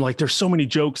 And I'm like, there's so many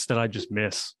jokes that I just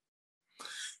miss.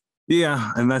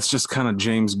 Yeah. And that's just kind of the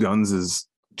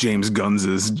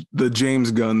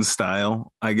James Gunn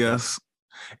style, I guess.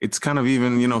 It's kind of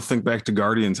even, think back to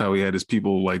Guardians, how he had his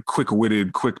people like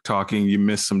quick-witted, quick talking. You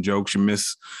miss some jokes. You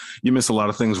miss a lot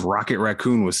of things Rocket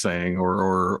Raccoon was saying,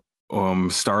 or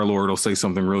Star-Lord will say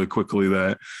something really quickly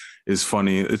that is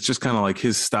funny. It's just kind of like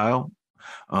his style.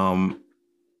 And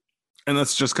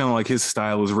that's just kind of like his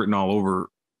style is written all over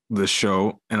this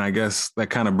show. And I guess that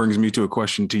kind of brings me to a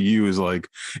question to you is like,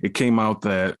 it came out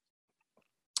that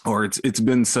or it's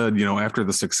been said, after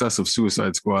the success of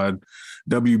Suicide Squad,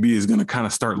 WB is going to kind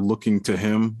of start looking to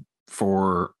him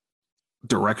for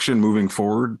direction moving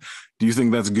forward. Do you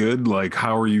think that's good? Like,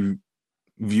 how are you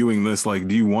viewing this? Like,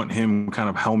 do you want him kind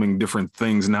of helming different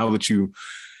things now that you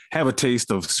have a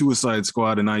taste of Suicide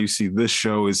Squad and now you see this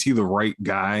show? Is he the right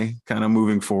guy kind of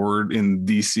moving forward in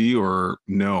DC, or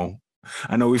no?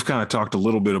 I know we've kind of talked a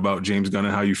little bit about James Gunn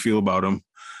and how you feel about him,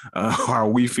 how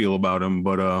we feel about him,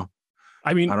 but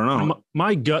I mean, I don't know.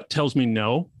 My gut tells me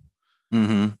no,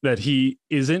 that he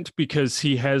isn't, because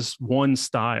he has one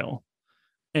style.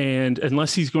 And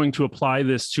unless he's going to apply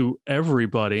this to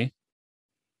everybody,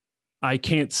 I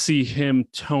can't see him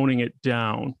toning it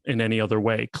down in any other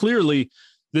way. Clearly,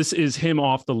 this is him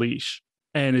off the leash,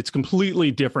 and it's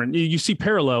completely different. You see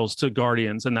parallels to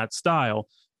Guardians and that style,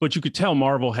 but you could tell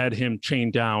Marvel had him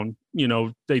chained down.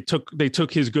 They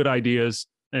took his good ideas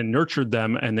and nurtured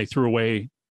them, and they threw away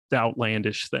the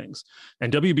outlandish things.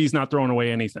 And WB's not throwing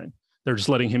away anything. They're just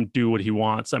letting him do what he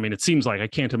wants. I mean, it seems like, I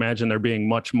can't imagine there being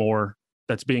much more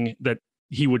that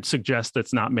he would suggest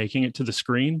that's not making it to the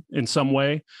screen in some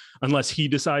way, unless he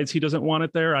decides he doesn't want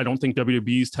it there. I don't think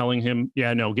WB is telling him,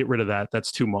 yeah, no, get rid of that.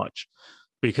 That's too much,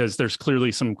 because there's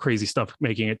clearly some crazy stuff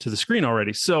making it to the screen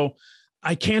already. So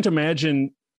I can't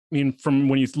imagine. I mean, from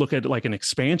when you look at like an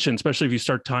expansion, especially if you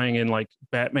start tying in like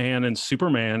Batman and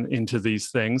Superman into these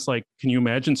things, like, can you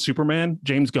imagine Superman,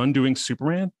 James Gunn doing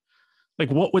Superman?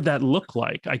 Like, what would that look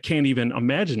like? I can't even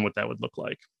imagine what that would look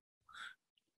like.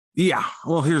 Yeah.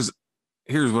 Well, here's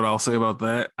what I'll say about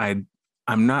that. I'm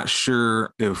not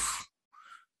sure if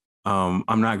I'm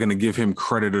not going to give him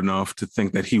credit enough to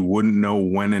think that he wouldn't know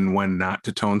when and when not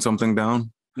to tone something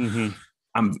down.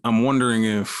 I'm wondering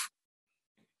if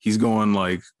he's going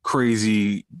like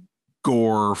crazy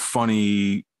gore,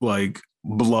 funny, like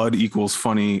blood equals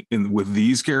funny with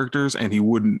these characters, and he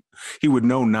would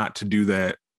know not to do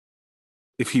that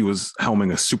if he was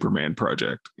helming a Superman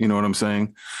project. You know what I'm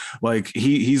saying? Like,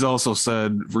 he's also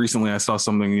said recently, I saw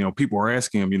something, people were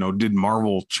asking him, did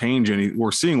Marvel change any?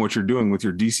 We're seeing what you're doing with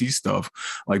your DC stuff.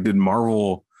 Like, did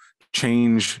Marvel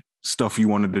change stuff you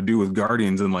wanted to do with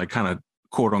Guardians and like kind of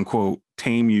quote unquote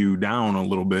tame you down a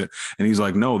little bit? And he's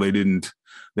like, no, they didn't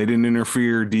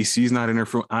interfere. DC's not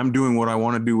interfering. I'm doing what I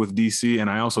want to do with DC, and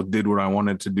I also did what I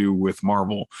wanted to do with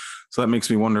Marvel. So that makes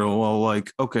me wonder, well,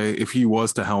 like, okay, if he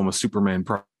was to helm a Superman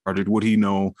project, would he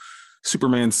know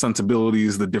Superman's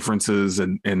sensibilities, the differences,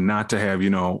 and not to have,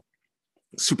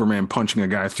 Superman punching a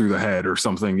guy through the head or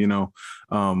something,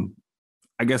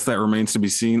 I guess that remains to be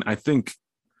seen. I think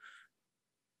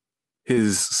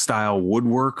his style would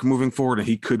work moving forward, and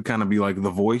he could kind of be like the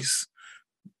voice,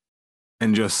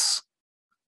 and just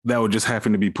that would just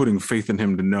happen to be putting faith in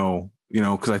him to know,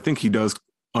 because I think he does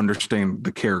understand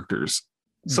the characters.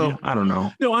 So yeah. I don't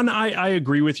know. No, and I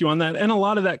agree with you on that. And a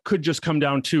lot of that could just come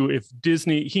down to if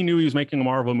Disney, he knew he was making a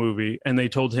Marvel movie and they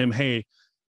told him, hey,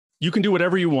 you can do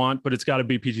whatever you want, but it's got to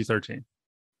be PG-13.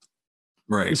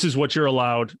 Right. This is what you're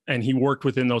allowed. And he worked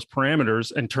within those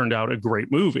parameters and turned out a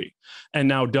great movie. And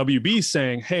now WB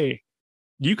saying, hey,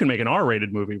 you can make an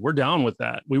R-rated movie. We're down with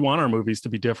that. We want our movies to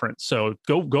be different. So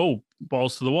go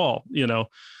balls to the wall,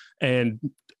 and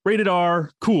rated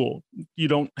R, cool. You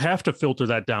don't have to filter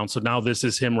that down. So now this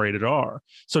is him rated R.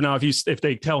 So now if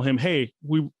they tell him, hey,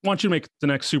 we want you to make the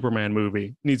next Superman movie,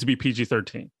 it needs to be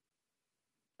PG-13.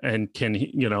 And can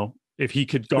he, if he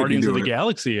could Guardians of the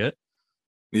Galaxy it,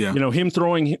 yeah, him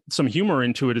throwing some humor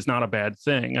into it is not a bad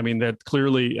thing. I mean, that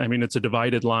clearly, it's a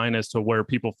divided line as to where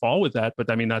people fall with that.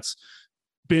 But I mean, that's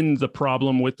been the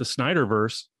problem with the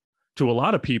Snyderverse to a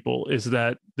lot of people, is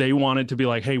that they wanted to be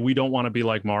like, hey, we don't want to be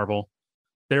like Marvel.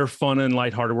 They're fun and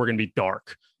lighthearted. We're going to be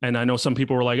dark. And I know some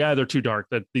people were like, they're too dark,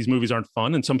 that these movies aren't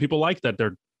fun. And some people like that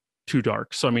they're too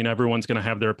dark. So, everyone's going to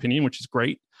have their opinion, which is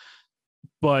great.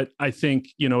 But I think,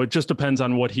 it just depends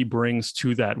on what he brings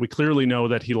to that. We clearly know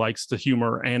that he likes the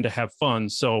humor and to have fun.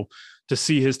 So to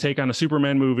see his take on a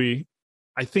Superman movie,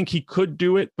 I think he could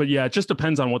do it. But yeah, it just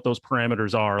depends on what those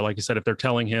parameters are. Like I said, if they're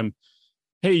telling him,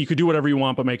 hey, you could do whatever you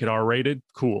want, but make it R-rated,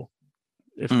 cool.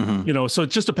 If so it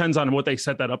just depends on what they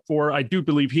set that up for. I do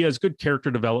believe he has good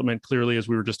character development, clearly, as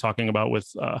we were just talking about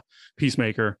with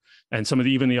Peacemaker, and some of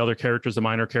even the other characters, the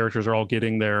minor characters, are all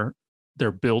getting their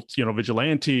built,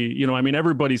 Vigilante,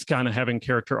 everybody's kind of having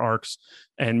character arcs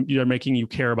and making you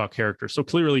care about characters. So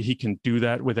clearly he can do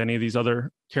that with any of these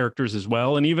other characters as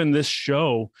well. And even this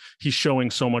show, he's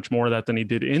showing so much more of that than he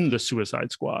did in the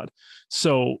Suicide Squad.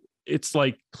 So it's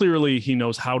like, clearly he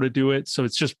knows how to do it. So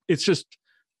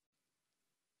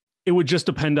it would just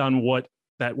depend on what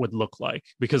that would look like.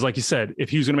 Because like you said,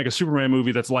 if he was going to make a Superman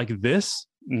movie that's like this,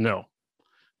 no.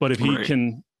 But if he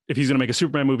can, if he's going to make a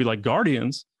Superman movie like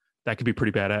Guardians, that could be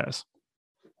pretty badass.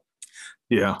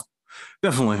 Yeah,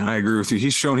 definitely. I agree with you.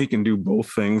 He's shown he can do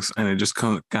both things, and it just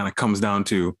kind of comes down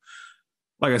to,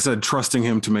 like I said, trusting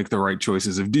him to make the right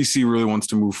choices. If DC really wants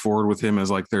to move forward with him as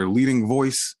like their leading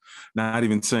voice, not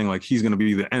even saying like he's going to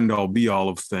be the end all be all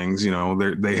of things, they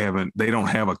don't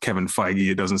have a Kevin Feige,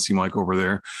 it doesn't seem like, over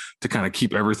there to kind of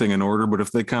keep everything in order. But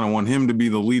if they kind of want him to be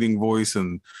the leading voice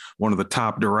and one of the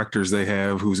top directors they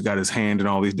have, who's got his hand in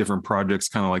all these different projects,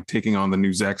 kind of like taking on the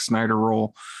new Zack Snyder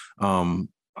role,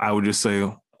 I would just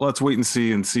say, let's wait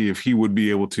and see if he would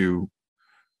be able to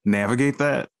navigate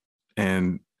that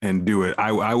and do it.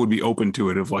 I would be open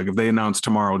to it if they announced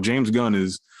tomorrow James Gunn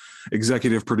is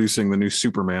executive producing the new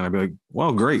Superman. I'd be like,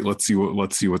 well, great. Let's see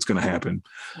what's going to happen.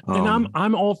 And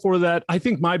I'm all for that. I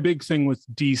think my big thing with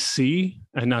DC,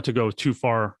 and not to go too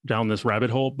far down this rabbit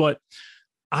hole, but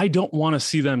I don't want to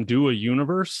see them do a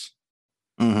universe.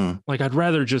 Mm-hmm. Like, I'd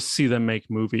rather just see them make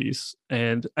movies.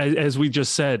 And as we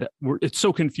just said, it's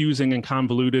so confusing and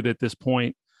convoluted at this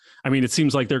point. I mean, it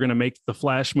seems like they're going to make the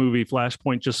Flash movie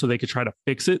Flashpoint just so they could try to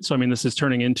fix it. So, I mean, this is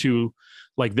turning into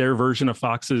like their version of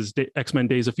Fox's X-Men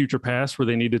Days of Future Past, where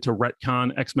they needed to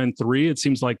retcon X-Men 3. It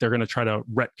seems like they're going to try to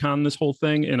retcon this whole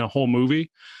thing in a whole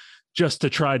movie just to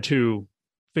try to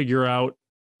figure out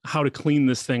how to clean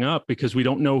this thing up, because we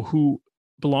don't know who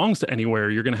belongs to anywhere.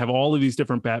 You're going to have all of these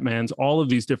different Batmans, all of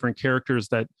these different characters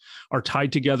that are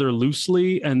tied together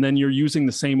loosely, and then you're using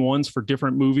the same ones for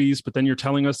different movies, but then you're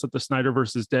telling us that the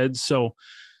Snyderverse is dead. So,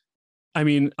 I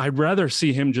mean, I'd rather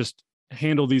see him just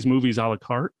handle these movies a la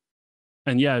carte.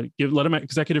 And yeah, let him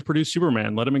executive produce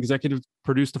Superman, let him executive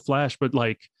produce The Flash, but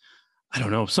like, I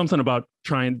don't know, something about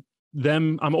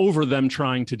I'm over them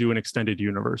trying to do an extended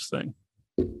universe thing.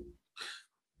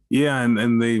 Yeah,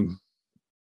 and they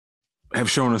have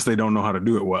shown us they don't know how to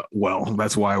do it well.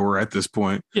 That's why we're at this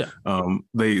point. Yeah.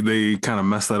 They kind of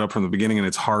messed that up from the beginning, and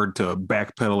it's hard to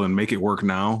backpedal and make it work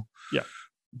now. Yeah.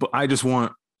 But I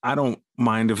don't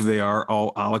mind if they are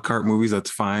all a la carte movies.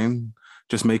 That's fine.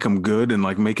 Just make them good and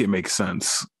like make it make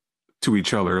sense to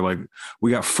each other. Like,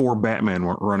 we got 4 Batman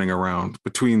running around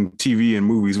between TV and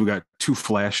movies. We got 2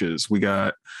 Flashes. We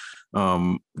got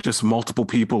just multiple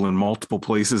people in multiple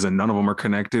places, and none of them are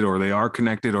connected, or they are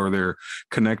connected, or they're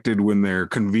connected when they're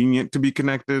convenient to be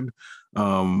connected.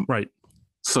 Right.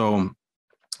 So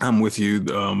I'm with you.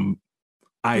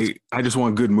 I just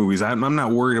want good movies. I'm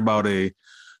not worried about a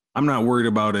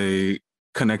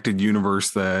connected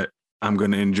universe that I'm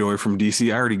going to enjoy from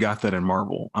DC. I already got that in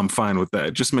Marvel. I'm fine with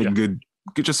that. Just make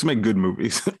good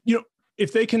movies.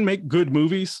 If they can make good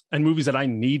movies, and movies that I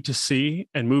need to see,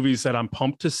 and movies that I'm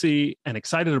pumped to see and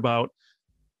excited about,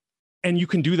 and you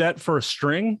can do that for a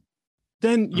string,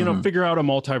 then, figure out a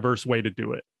multiverse way to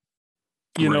do it,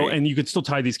 and you could still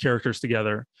tie these characters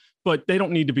together, but they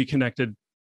don't need to be connected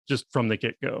just from the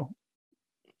get-go.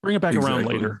 Bring it back around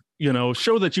later,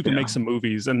 show that you can make some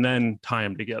movies and then tie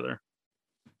them together.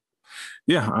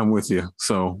 Yeah, I'm with you.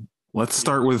 So let's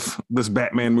start with this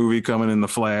Batman movie coming in, The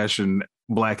Flash and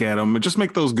Black Adam, and just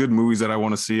make those good movies that I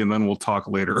want to see, and then we'll talk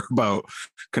later about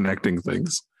connecting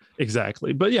things.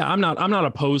 Exactly. But yeah, I'm not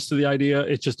opposed to the idea.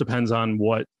 It just depends on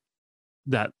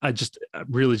I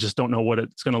really just don't know what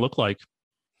it's going to look like.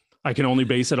 I can only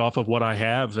base it off of what I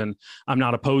have, and I'm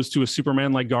not opposed to a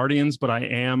Superman like Guardians, but I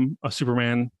am a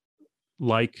Superman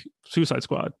like Suicide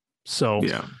Squad. So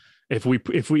yeah, if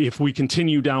we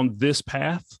continue down this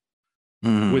path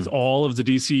with all of the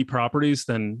DC properties,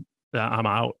 then I'm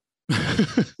out.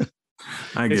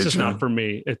 It's just not for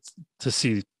me. It's to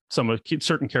see some of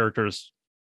certain characters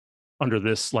under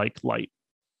this like light.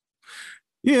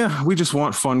 Yeah, we just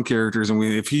want fun characters, and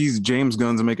if James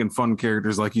Gunn's making fun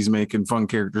characters like he's making fun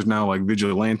characters now, like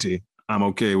Vigilante, I'm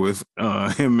okay with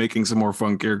him making some more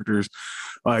fun characters.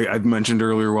 I've mentioned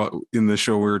earlier in the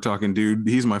show we were talking, dude,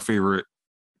 he's my favorite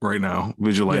right now.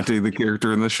 Vigilante, the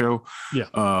character in the show.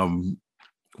 Yeah.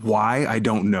 Why? I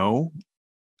don't know.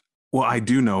 Well, I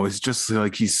do know. It's just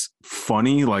like he's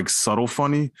funny, like subtle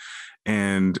funny,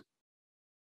 and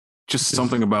just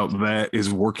something about that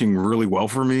is working really well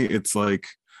for me. It's like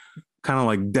kind of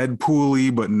like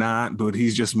Deadpool-y, but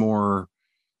he's just more,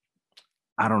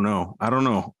 I don't know.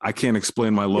 I can't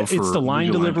explain my love for it's the line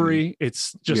Vigilante. Delivery.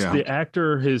 It's just the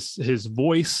actor, his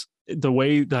voice, the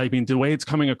way it's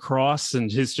coming across, and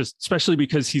his just, especially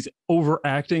because he's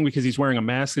overacting because he's wearing a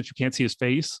mask that you can't see his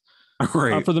face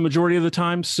for the majority of the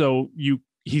time. So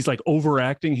he's like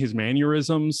overacting his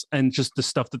mannerisms, and just the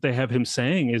stuff that they have him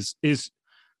saying is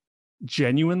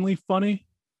genuinely funny.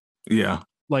 Yeah.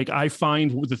 Like, I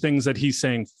find the things that he's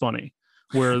saying funny,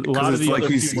 where a lot of the like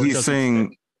he's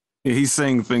saying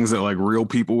things that like real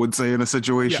people would say in a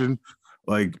situation.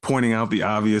 like pointing out the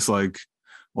obvious, like,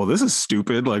 well, this is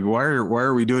stupid. Like, why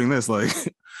are we doing this? Like,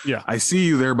 Yeah. I see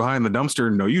you there behind the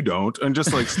dumpster. No, you don't. And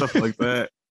just like stuff like that.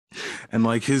 And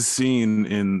like his scene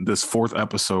in this 4th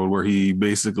episode where he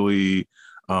basically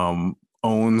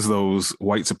owns those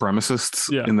white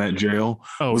supremacists in that jail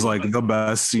was like the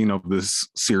best scene of this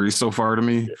series so far to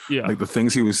me. Yeah. Like the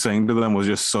things he was saying to them was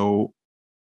just so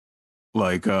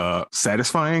like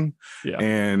satisfying. Yeah.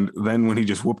 And then when he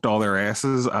just whooped all their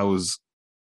asses, I was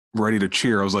ready to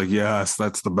cheer. I was like, yes,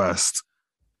 that's the best.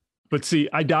 But see,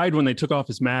 I died when they took off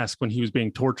his mask when he was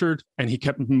being tortured and he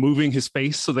kept moving his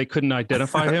face so they couldn't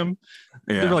identify him.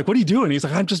 They were like, what are you doing? He's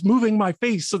like, I'm just moving my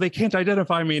face so they can't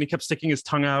identify me. And he kept sticking his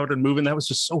tongue out and moving. That was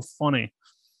just so funny.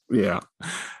 Yeah.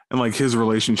 And like his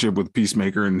relationship with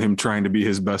Peacemaker and him trying to be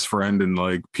his best friend and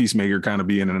like Peacemaker kind of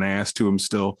being an ass to him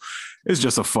still is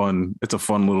just a fun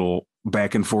little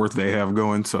back and forth they have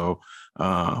going. So,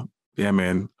 yeah,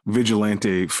 man,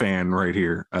 Vigilante fan right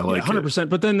here. I like 100%.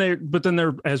 But then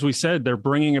they're, as we said, they're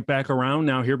bringing it back around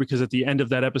now here because at the end of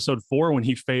that episode 4, when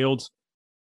he failed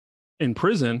in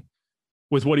prison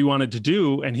with what he wanted to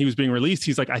do and he was being released,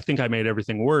 he's like, I think I made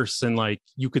everything worse. And like,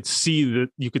 you could see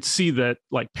that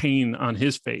like pain on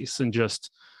his face and just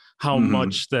how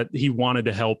much that he wanted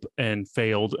to help and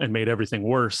failed and made everything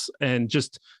worse. And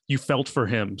just, you felt for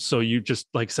him. So you just,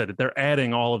 like I said, they're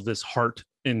adding all of this heart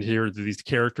in here to these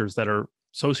characters that are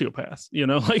sociopaths,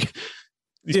 like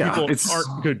these people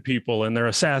aren't good people and they're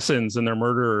assassins and they're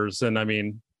murderers. And I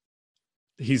mean,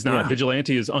 he's not.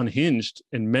 Vigilante is unhinged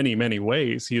in many, many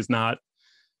ways. He is not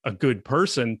a good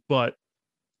person, but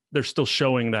they're still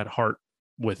showing that heart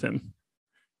with him.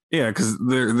 Yeah, because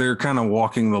they're kind of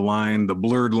walking the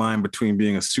blurred line between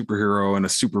being a superhero and a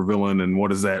supervillain, and what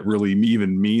does that really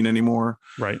even mean anymore?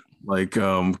 Right. Like,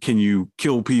 can you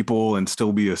kill people and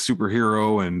still be a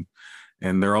superhero?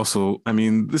 And they're also, I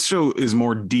mean, this show is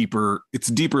more deeper. It's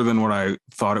deeper than what I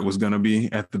thought it was going to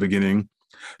be at the beginning.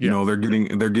 You know, they're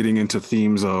getting into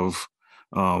themes of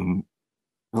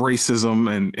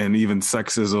racism and even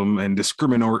sexism and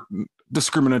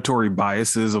discriminatory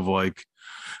biases of like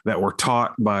that were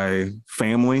taught by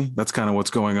family. That's kind of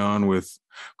what's going on with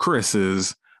Chris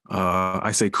is,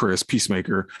 I say Chris,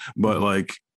 Peacemaker, but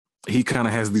like he kind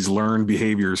of has these learned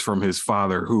behaviors from his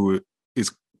father, who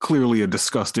is clearly a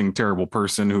disgusting, terrible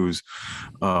person who's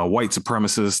white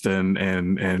supremacist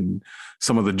and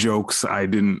some of the jokes I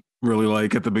didn't really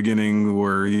like at the beginning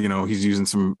where, he's using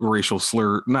some racial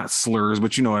not slurs,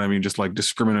 but you know what I mean? Just like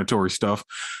discriminatory stuff.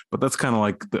 But that's kind of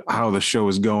like how the show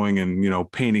is going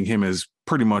and, painting him as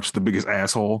pretty much the biggest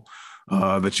asshole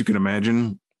that you can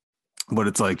imagine. But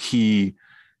it's like he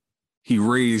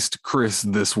raised Chris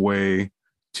this way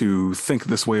to think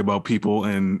this way about people.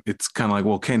 And it's kind of like,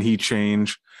 well, can he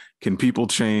change? Can people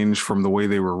change from the way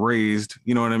they were raised?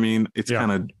 You know what I mean? It's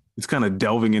kind of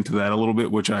delving into that a little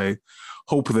bit, which I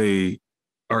hope they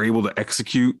are able to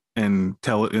execute and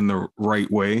tell it in the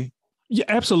right way. Yeah,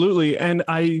 absolutely. And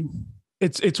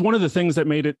it's one of the things that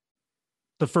made it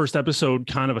the first episode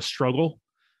kind of a struggle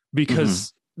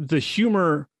because the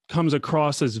humor comes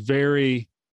across as very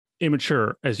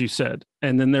immature, as you said.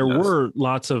 And then there were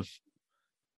lots of,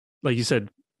 like you said,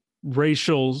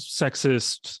 racial,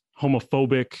 sexist,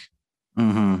 homophobic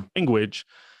language.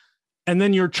 And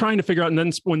then you're trying to figure out, and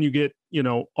then when you get,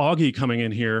 Augie coming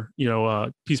in here,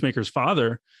 Peacemaker's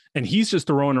father, and he's just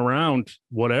throwing around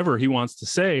whatever he wants to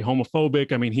say,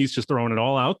 homophobic. I mean, he's just throwing it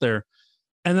all out there.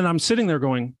 And then I'm sitting there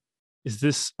going,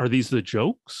 are these the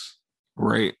jokes?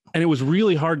 Right. And it was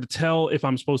really hard to tell if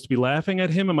I'm supposed to be laughing at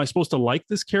him. Am I supposed to like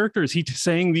this character? Is he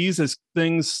saying these as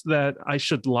things that I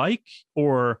should like?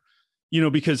 Or,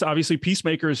 because obviously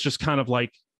Peacemaker is just kind of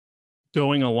like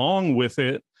going along with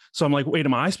it. So I'm like, wait,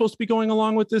 am I supposed to be going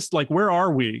along with this? Like, where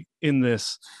are we in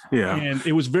this? Yeah. And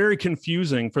it was very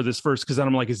confusing for this first, because then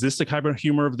I'm like, is this the kind of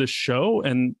humor of this show?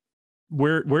 And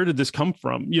where did this come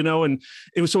from? And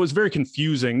it was very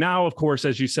confusing. Now, of course,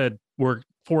 as you said, we're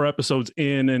 4 episodes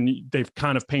in and they've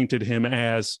kind of painted him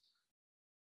as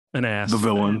an ass. The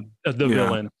villain.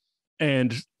 Villain.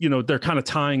 And, they're kind of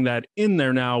tying that in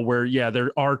there now where, they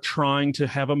are trying to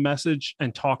have a message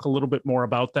and talk a little bit more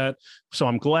about that. So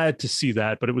I'm glad to see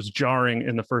that, but it was jarring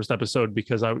in the first episode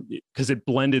because it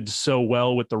blended so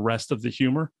well with the rest of the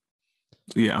humor.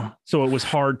 Yeah. So it was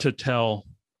hard to tell.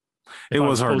 It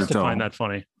was hard to tell. Find that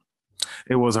funny.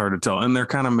 It was hard to tell. And they're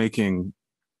kind of making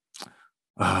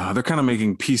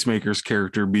Peacemaker's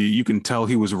character you can tell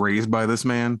he was raised by this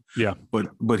man. Yeah.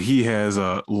 But he has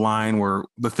a line where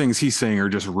the things he's saying are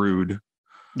just rude.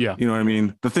 Yeah. You know what I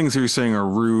mean? The things he's saying are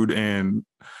rude and,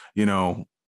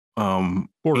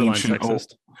 borderline ancient,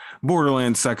 sexist.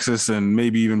 Borderline sexist, and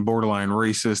maybe even borderline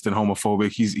racist and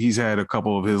homophobic. He's had a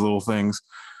couple of his little things.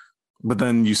 But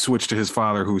then you switch to his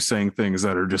father, who's saying things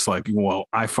that are just like, well,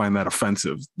 I find that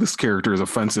offensive. This character is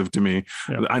offensive to me.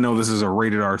 Yeah. I know this is a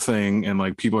rated R thing, and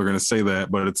like people are going to say that,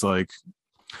 but it's like,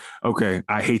 okay,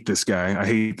 I hate this guy. I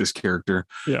hate this character.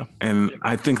 Yeah. And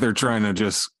I think they're trying to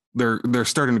just, they're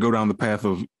starting to go down the path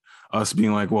of us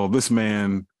being like, well, this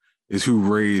man is who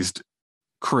raised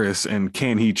Chris, and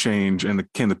can he change?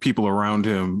 And can the people around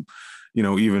him, you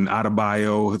know, even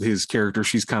Adebayo, his character,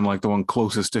 she's kind of like the one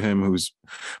closest to him, who's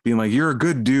being like, you're a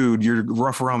good dude. You're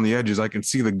rough around the edges. I can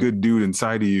see the good dude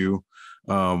inside of you.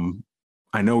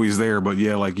 I know he's there, but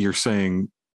yeah, like you're saying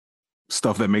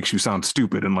stuff that makes you sound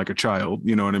stupid and like a child.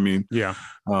 You know what I mean? Yeah.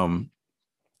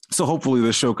 So hopefully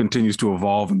the show continues to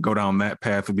evolve and go down that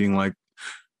path of being like,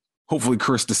 hopefully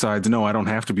Chris decides, no, I don't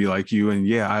have to be like you. And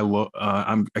yeah,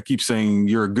 I keep saying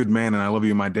you're a good man and I love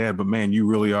you, my dad, but man, you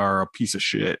really are a piece of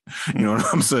shit. You know what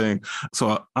I'm saying?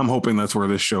 So I'm hoping that's where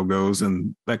this show goes.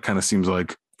 And that kind of seems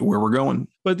like where we're going.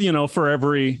 But, you know, for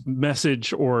every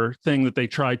message or thing that they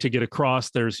try to get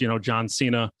across, there's, you know, John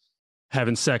Cena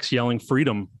having sex, yelling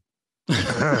freedom.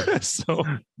 So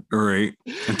right,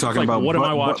 and talking like, about what am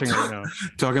I watching right now?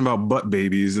 Talking about butt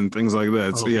babies and things like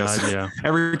that. So yes, God, yeah.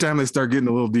 Every time they start getting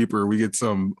a little deeper, we get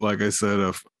some, like I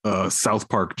said, a South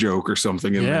Park joke or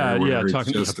something in there. Yeah,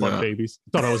 talking about butt babies.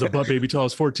 Thought I was a butt baby till I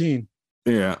was 14.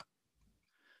 Yeah,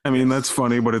 I mean that's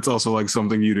funny, but it's also like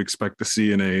something you'd expect to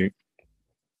see in a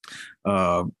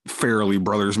Farrelly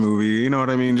Brothers movie. You know what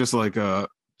I mean? Just like a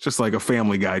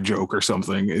Family Guy joke or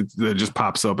something. It just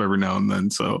pops up every now and then.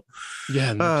 So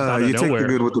yeah, you take the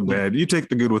good with the bad. You take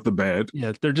the good with the bad.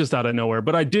 Yeah, they're just out of nowhere.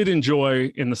 But I did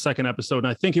enjoy in the second episode, and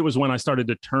I think it was when I started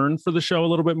to turn for the show a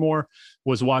little bit more,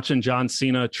 was watching John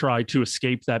Cena try to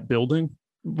escape that building.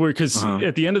 Because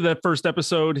at the end of that first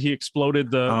episode, he exploded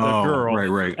the girl.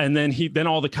 Right. And then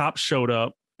all the cops showed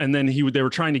up. And then they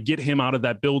were trying to get him out of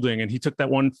that building, and he took that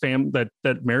one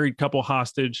that married couple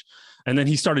hostage, and then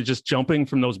he started just jumping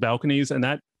from those balconies, and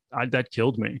that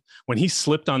killed me. When he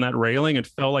slipped on that railing, it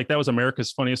felt like that was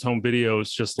America's Funniest Home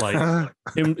Videos, just like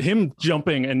him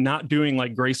jumping and not doing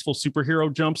like graceful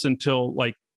superhero jumps until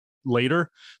like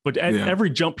later. But at every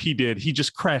jump he did, he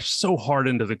just crashed so hard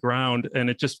into the ground,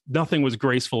 and nothing was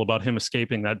graceful about him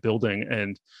escaping that building,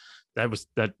 and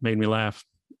that made me laugh.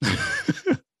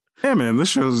 Yeah, man, this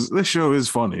show is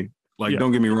funny. Like,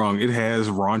 don't get me wrong. It has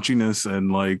raunchiness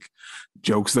and like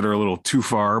jokes that are a little too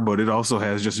far, but it also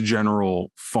has just general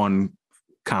fun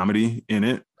comedy in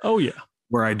it. Oh yeah.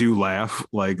 Where I do laugh.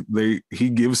 Like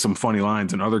he gives some funny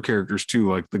lines, and other characters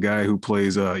too. Like the guy who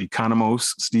plays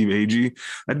Economos, Steve Agee,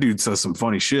 that dude says some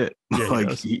funny shit. Yeah,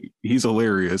 like he's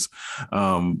hilarious.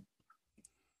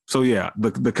 So yeah,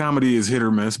 the comedy is hit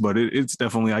or miss, but it's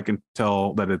definitely, I can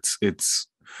tell that it's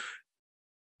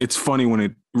funny when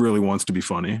it really wants to be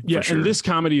funny. Yeah, sure. And this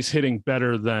comedy is hitting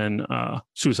better than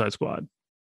Suicide Squad.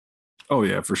 Oh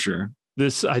yeah, for sure.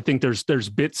 I think there's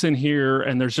bits in here,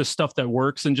 and there's just stuff that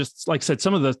works. And just like I said,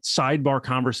 some of the sidebar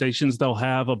conversations they'll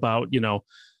have about, you know,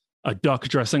 a duck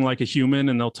dressing like a human,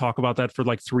 and they'll talk about that for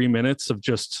like 3 minutes of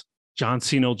just John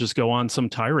Cena will just go on some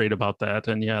tirade about that.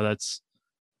 And yeah,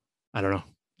 I don't know.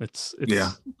 It's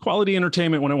quality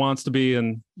entertainment when it wants to be,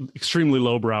 and extremely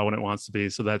lowbrow when it wants to be.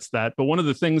 So that's that. But one of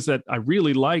the things that I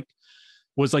really like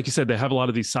was, like you said, they have a lot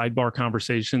of these sidebar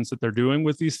conversations that they're doing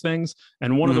with these things.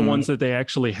 And one of the ones that they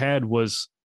actually had was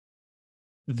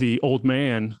the old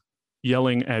man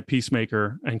yelling at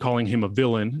Peacemaker and calling him a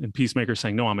villain, and Peacemaker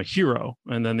saying, no, I'm a hero.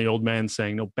 And then the old man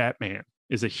saying, no, Batman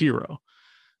is a hero.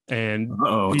 And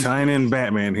tying in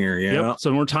Batman here. Yeah. Yep.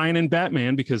 So we're tying in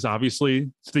Batman because obviously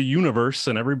it's the universe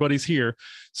and everybody's here.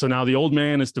 So now the old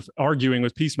man is arguing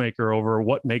with Peacemaker over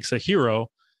what makes a hero,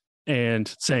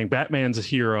 and saying Batman's a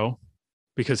hero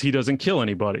because he doesn't kill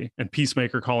anybody, and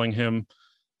Peacemaker calling him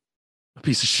a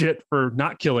piece of shit for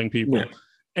not killing people. Yeah.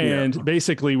 And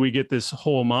basically we get this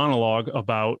whole monologue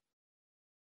about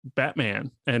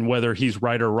Batman and whether he's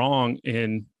right or wrong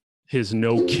in his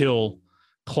no kill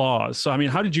clause. So, I mean,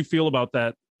 how did you feel about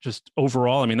that just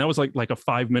overall? I mean, that was like a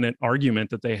 5-minute argument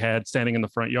that they had standing in the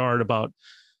front yard about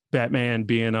Batman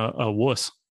being a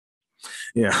wuss.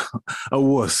 Yeah, a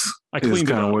wuss. I cleaned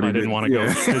it up. I didn't want to go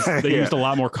because they used a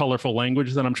lot more colorful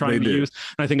language than I'm trying to use.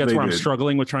 And I think that's where I'm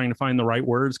struggling with trying to find the right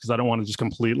words, because I don't want to just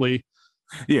completely.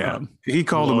 Yeah, he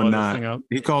called him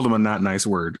a not nice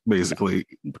word, basically.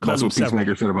 That's what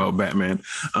Peacemaker said about Batman.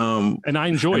 And I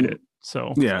enjoyed it.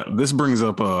 So yeah, this brings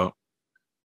up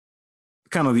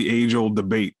kind of the age-old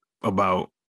debate about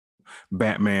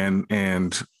Batman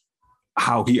and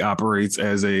how he operates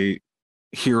as a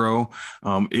hero,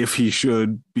 if he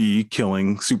should be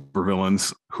killing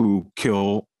supervillains who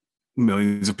kill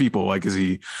millions of people. Like, is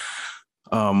he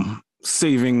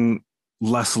saving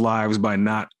less lives by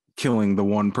not killing the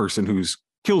one person who's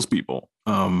kills people?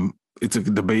 It's a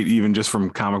debate even just from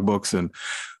comic books, and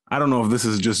I don't know if this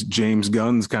is just James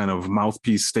Gunn's kind of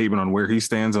mouthpiece statement on where he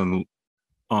stands on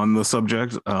the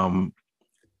subject.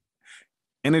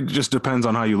 And it just depends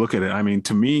on how you look at it. I mean,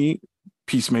 to me,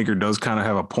 Peacemaker does kind of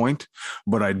have a point,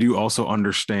 but I do also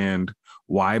understand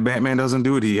why Batman doesn't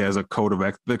do it. He has a code of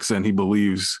ethics, and he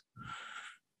believes,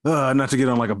 not to get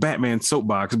on like a Batman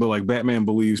soapbox, but like Batman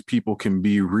believes people can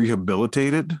be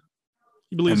rehabilitated.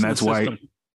 He believes, and that's why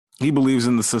he believes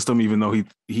in the system, even though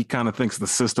he kind of thinks the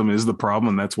system is the problem,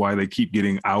 and that's why they keep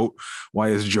getting out. Why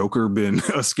has Joker been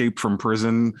escaped from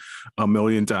prison a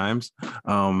million times?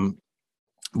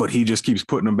 But he just keeps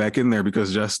putting them back in there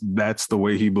because just that's the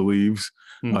way he believes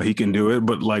he can do it.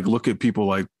 But like, look at people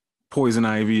like Poison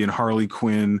Ivy and Harley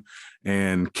Quinn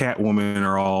and Catwoman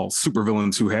are all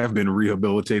supervillains who have been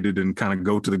rehabilitated and kind of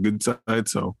go to the good side.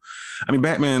 So, I mean,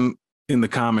 Batman in the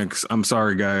comics, I'm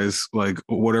sorry, guys, like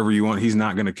whatever you want, he's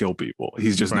not going to kill people.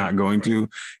 He's just not going to.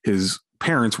 His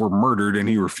parents were murdered and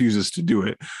he refuses to do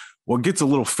it. What gets a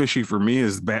little fishy for me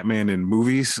is Batman in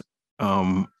movies.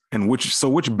 And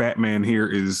which Batman here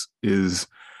is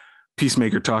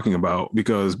Peacemaker talking about,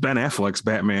 because Ben Affleck's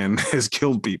Batman has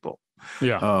killed people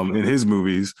in his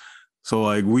movies. So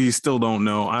like, we still don't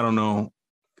know. I don't know.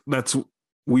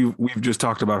 We've just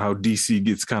talked about how DC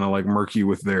gets kind of like murky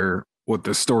with what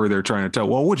the story they're trying to tell.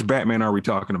 Well, which Batman are we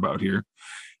talking about here?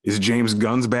 Is James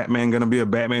Gunn's Batman going to be a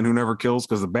Batman who never kills?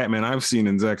 Because the Batman I've seen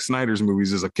in Zack Snyder's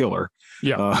movies is a killer,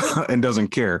 and doesn't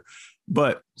care.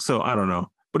 But so I don't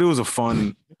know. But it was a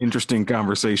fun, interesting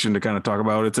conversation to kind of talk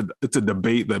about. It's a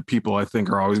debate that people, I think,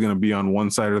 are always going to be on one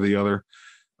side or the other.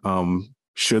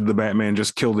 Should the Batman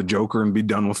just kill the Joker and be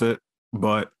done with it?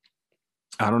 But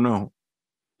I don't know.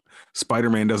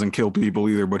 Spider-Man doesn't kill people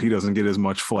either, but he doesn't get as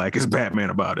much flack as Batman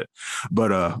about it.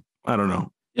 But I don't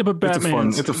know. Yeah, but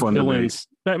it's a fun villains.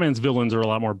 Batman's villains are a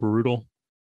lot more brutal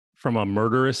from a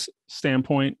murderous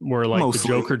standpoint, where like the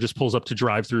Joker just pulls up to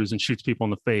drive-thrus and shoots people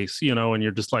in the face, and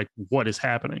you're just like, what is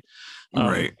happening?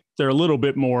 Right. They're a little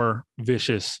bit more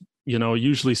vicious,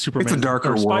 usually Superman. It's a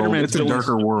darker world. It's a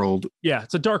darker world. Yeah,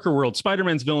 it's a darker world.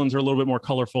 Spider-Man's villains are a little bit more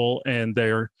colorful, and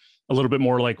they're a little bit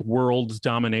more like world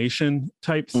domination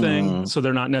type thing. So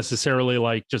they're not necessarily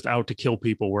like just out to kill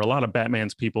people, where a lot of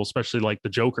Batman's people, especially like the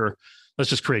Joker, let's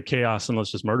just create chaos and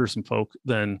let's just murder some folk.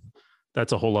 Then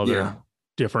that's a whole other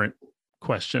different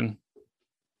question.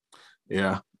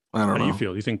 Yeah. I don't know. How do you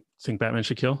feel? You think Batman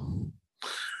should kill?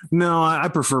 No, I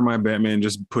prefer my Batman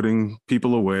just putting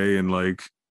people away and like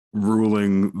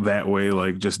ruling that way,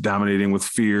 like just dominating with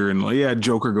fear. And like,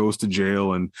 Joker goes to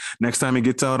jail, and next time he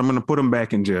gets out, I'm going to put him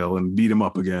back in jail and beat him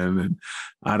up again. And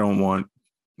I don't want,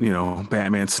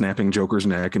 Batman snapping Joker's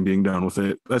neck and being done with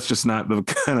it. That's just not the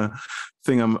kind of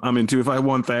thing I'm into. If I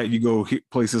want that, you go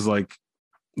places like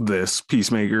this,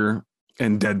 Peacemaker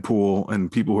and Deadpool,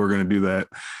 and people who are going to do that.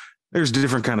 There's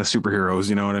different kind of superheroes,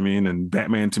 you know what I mean? And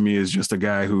Batman to me is just a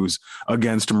guy who's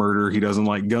against murder. He doesn't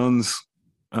like guns.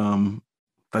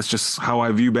 That's just how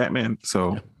I view Batman.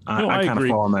 So I kind of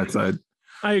fall on that side.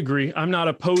 I agree. I'm not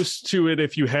opposed to it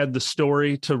if you had the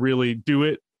story to really do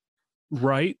it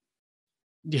right.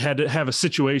 You had to have a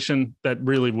situation that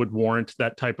really would warrant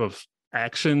that type of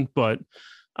action, but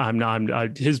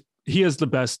he has the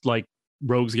best like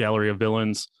rogues gallery of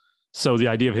villains. So the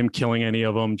idea of him killing any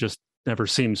of them just never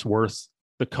seems worth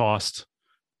the cost.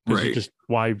 Right. Just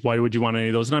why would you want any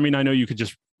of those? And I mean, I know you could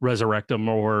just resurrect them,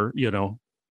 or,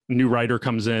 new writer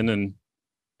comes in and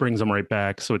brings them right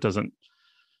back. So there's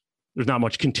not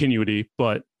much continuity,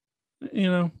 but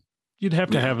you'd have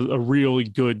to have a really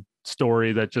good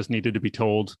story that just needed to be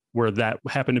told, where that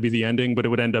happened to be the ending, but it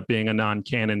would end up being a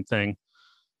non-canon thing.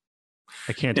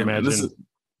 I can't imagine.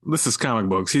 This is comic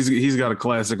books. He's got a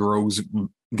classic rogues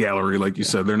gallery, like you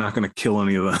said. They're not going to kill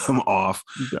any of them off.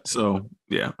 So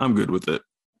yeah, I'm good with it.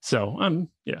 So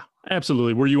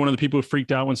absolutely. Were you one of the people who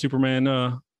freaked out when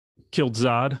Superman killed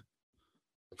Zod?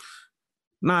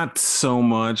 Not so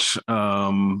much.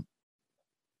 I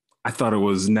thought it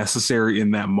was necessary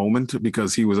in that moment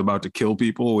because he was about to kill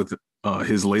people with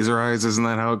his laser eyes. Isn't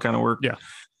that how it kind of worked? Yeah.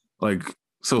 Like,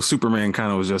 so Superman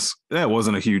kind of was just, that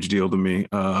wasn't a huge deal to me.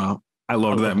 I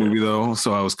loved that movie though.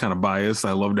 So I was kind of biased.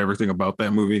 I loved everything about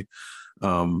that movie.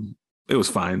 it was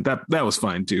fine. That was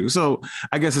fine too. So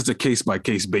I guess it's a case by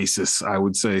case basis. I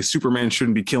would say Superman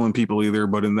shouldn't be killing people either,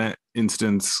 but in that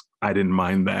instance, I didn't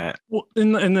mind that. Well,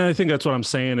 and I think that's what I'm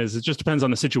saying is it just depends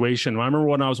on the situation. I remember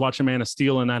when I was watching Man of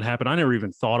Steel and that happened, I never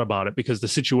even thought about it because the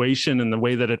situation and the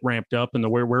way that it ramped up and the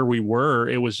where we were,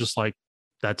 it was just like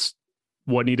that's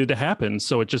what needed to happen.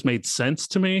 So it just made sense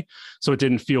to me. So it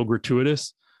didn't feel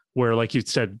gratuitous. Where, like you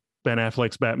said, Ben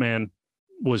Affleck's Batman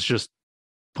was just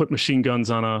put machine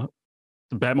guns on a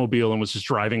Batmobile and was just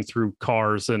driving through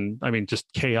cars and I mean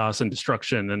just chaos and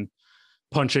destruction and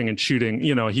punching and shooting.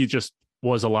 You know, he just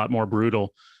was a lot more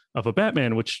brutal of a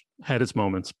Batman, which had its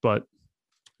moments, but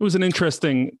it was an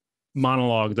interesting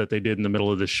monologue that they did in the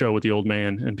middle of this show with the old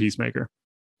man and Peacemaker.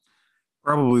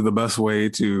 Probably the best way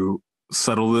to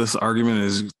settle this argument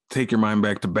is take your mind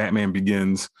back to Batman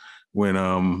Begins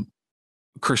when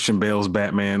Christian Bale's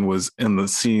Batman was in the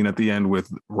scene at the end with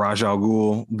Ra's al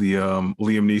Ghul, the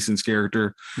Liam Neeson's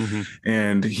character,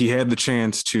 and he had the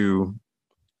chance to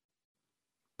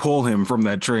pull him from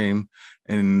that train,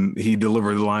 and he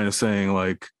delivered the line of saying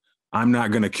like, "I'm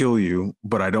not going to kill you,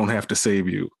 but I don't have to save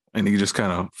you," and he just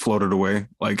kind of floated away.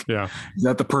 Like, yeah, is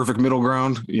that the perfect middle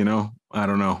ground? You know, I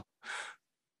don't know.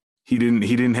 He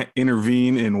didn't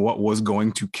intervene in what was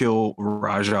going to kill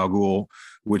Ra's al Ghul,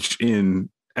 which in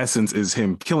essence is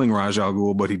him killing Ra's al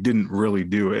Ghul, but he didn't really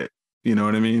do it. You know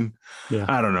what I mean? Yeah.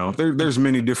 I don't know. There's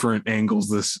many different angles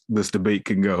this debate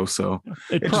can go. So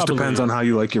it just depends on how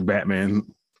you like your Batman.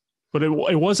 But it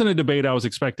wasn't a debate I was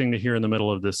expecting to hear in the middle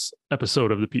of this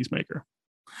episode of The Peacemaker.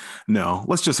 No,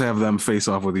 let's just have them face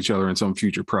off with each other in some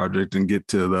future project and get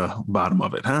to the bottom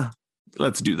of it, huh?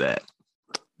 Let's do that.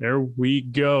 There we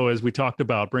go. As we talked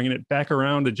about, bringing it back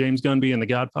around to James Gunn being the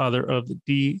godfather of the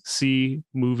DC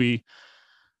movie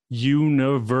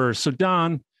universe. So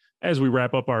Don, as we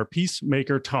wrap up our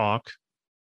Peacemaker talk,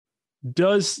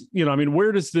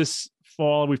 where does this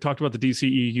fall? We've talked about the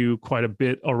DCEU quite a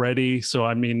bit already. So,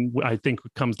 I mean, I think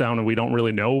it comes down and we don't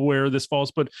really know where this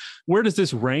falls, but where does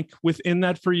this rank within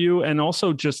that for you? And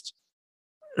also just,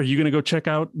 are you going to go check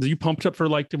out, are you pumped up for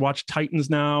like to watch Titans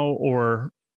now?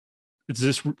 Or is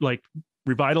this like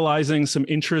revitalizing some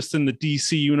interest in the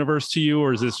DC universe to you?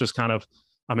 Or is this just kind of,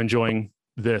 I'm enjoying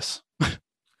this?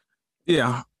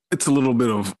 Yeah, it's a little bit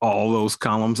of all those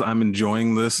columns. I'm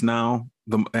enjoying this now.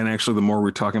 And actually, the more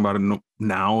we're talking about it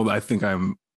now, I think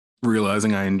I'm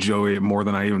realizing I enjoy it more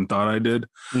than I even thought I did.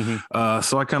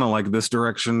 So I kind of like this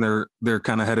direction. They're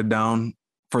kind of headed down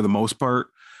for the most part.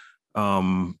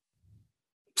 So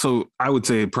I would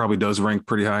say it probably does rank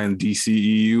pretty high in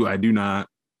DCEU. I do not.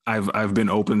 I've been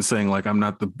open saying like I'm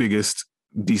not the biggest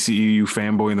DCEU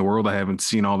fanboy in the world. I haven't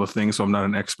seen all the things, so I'm not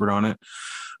an expert on it.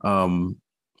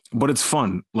 But it's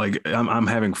fun. Like I'm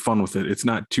having fun with it. It's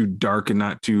not too dark and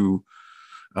not too.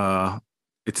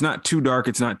 It's not too dark.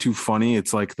 It's not too funny.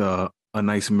 It's like a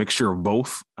nice mixture of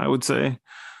both, I would say.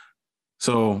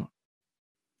 So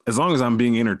as long as I'm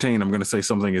being entertained, I'm going to say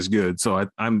something is good. So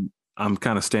I'm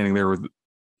kind of standing there with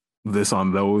this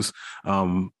on those.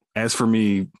 As for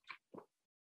me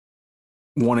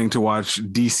wanting to watch other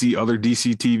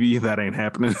DC TV, that ain't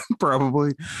happening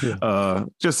probably. Yeah.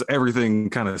 Just everything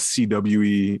kind of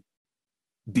CWE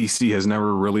DC has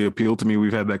never really appealed to me.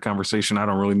 We've had that conversation. I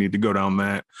don't really need to go down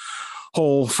that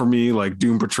hole. For me, like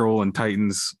Doom Patrol and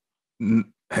Titans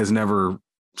has never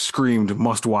screamed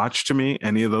must watch to me,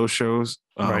 any of those shows.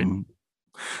 Right.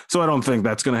 So I don't think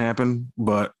that's going to happen,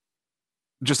 but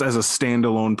just as a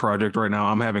standalone project right now,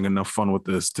 I'm having enough fun with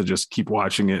this to just keep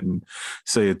watching it and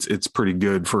say it's pretty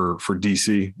good for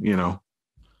DC, you know.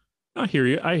 I hear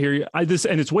you.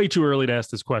 And it's way too early to ask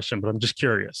this question, but I'm just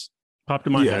curious. Popped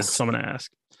in my head, so I'm going to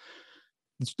ask.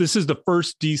 This is the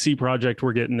first DC project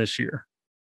we're getting this year.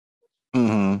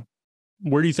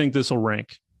 Where do you think this will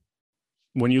rank?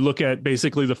 When you look at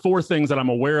basically the four things that I'm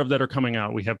aware of that are coming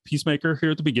out, we have Peacemaker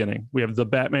here at the beginning. We have the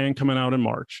Batman coming out in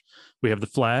March. We have the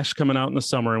Flash coming out in the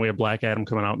summer, and we have Black Adam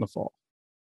coming out in the fall.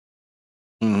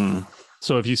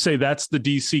 So if you say that's the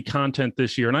DC content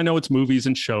this year, and I know it's movies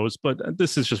and shows, but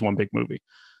this is just one big movie.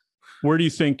 Where do you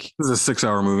think? This is a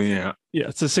 6-hour movie. Yeah. Yeah.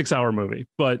 It's a 6-hour movie,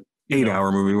 but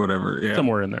 8-hour movie, whatever. Yeah.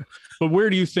 Somewhere in there. But where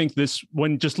do you think this,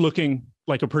 when just looking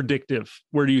like a predictive,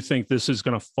 where do you think this is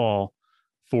going to fall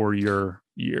for your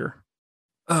year?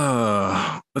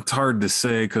 It's hard to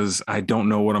say because I don't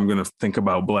know what I'm going to think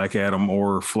about Black Adam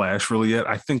or Flash really yet.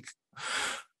 I think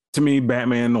to me,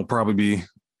 Batman will probably be,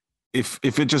 if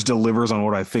it just delivers on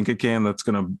what I think it can, that's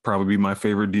going to probably be my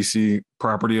favorite DC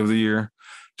property of the year,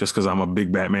 just because I'm a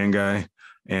big Batman guy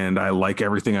and I like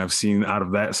everything I've seen out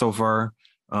of that so far.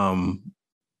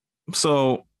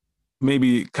 So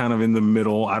maybe kind of in the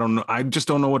middle. I don't know. I just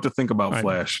don't know what to think about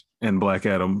Flash and Black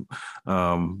Adam.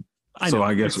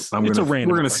 I guess we're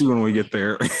gonna see when we get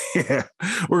there. Yeah,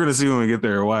 we're gonna see when we get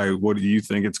there. Why? What do you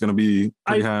think? It's gonna be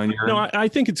pretty high on your end? No, I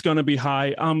think it's gonna be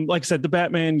high. Like I said, the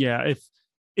Batman, yeah,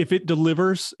 if it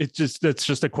delivers, that's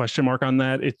just a question mark on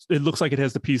that. It looks like it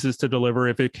has the pieces to deliver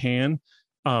if it can.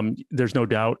 There's no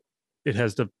doubt it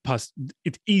has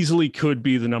it easily could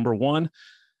be the number one.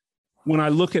 When I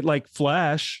look at like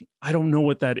Flash, I don't know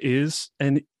what that is.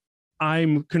 And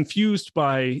I'm confused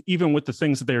by, even with the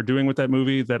things that they're doing with that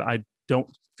movie, that I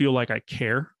don't feel like I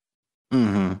care.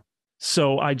 Mm-hmm.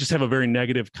 So I just have a very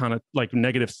negative kind of like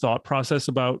negative thought process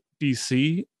about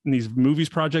DC and these movies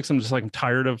projects. I'm just like, I'm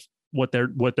tired of what they're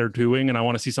doing and I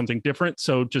want to see something different.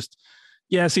 So just,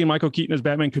 yeah, seeing Michael Keaton as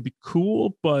Batman could be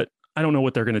cool, but I don't know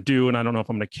what they're going to do. And I don't know if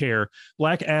I'm going to care.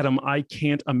 Black Adam, I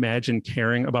can't imagine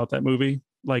caring about that movie.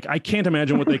 Like, I can't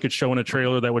imagine what they could show in a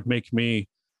trailer that would make me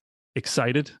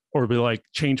excited or be like,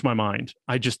 change my mind.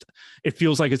 It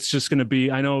feels like it's just going to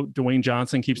be, I know Dwayne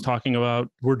Johnson keeps talking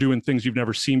about, we're doing things you've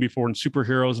never seen before in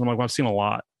superheroes. And I'm like, well, I've seen a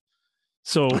lot.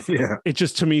 So yeah. It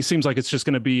just, to me, seems like it's just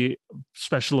going to be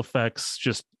special effects,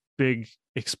 just big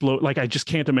explode. Like, I just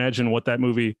can't imagine what that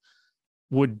movie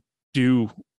would do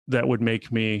that would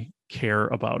make me care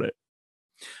about it.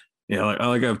 Yeah,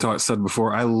 like I've said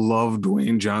before, I love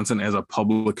Dwayne Johnson as a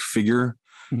public figure,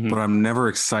 but I'm never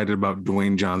excited about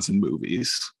Dwayne Johnson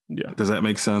movies. Yeah, does that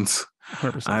make sense?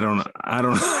 100%.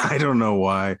 I don't know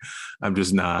why. I'm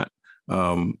just not.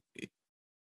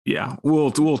 Yeah,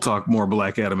 we'll talk more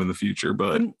Black Adam in the future,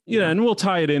 but and we'll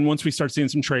tie it in once we start seeing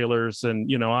some trailers.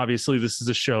 And obviously this is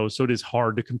a show, so it is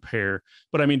hard to compare.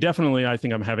 But I mean, definitely, I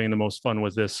think I'm having the most fun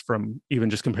with this from even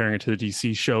just comparing it to the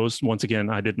DC shows. Once again,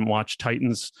 I didn't watch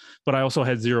Titans, but I also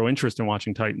had zero interest in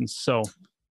watching Titans. So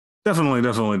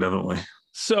definitely.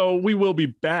 So we will be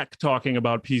back talking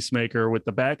about Peacemaker with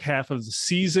the back half of the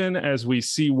season as we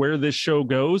see where this show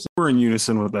goes. We're in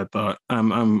unison with that thought.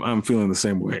 I'm feeling the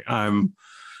same way. I'm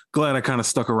glad I kind of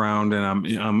stuck around and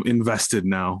I'm invested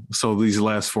now. So these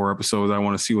last 4 episodes, I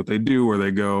want to see what they do, where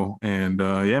they go. And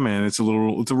yeah, man, it's a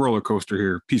roller coaster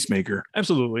here. Peacemaker.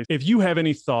 Absolutely. If you have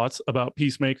any thoughts about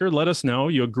Peacemaker, let us know.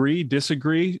 You agree,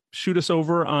 disagree, shoot us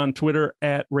over on Twitter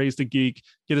at RaisedAGeek.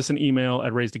 Get us an email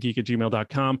at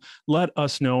raisedageek@gmail.com. Let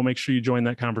us know. Make sure you join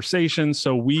that conversation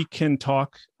so we can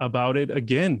talk about it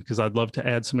again, because I'd love to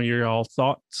add some of your all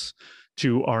thoughts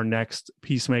to our next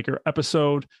Peacemaker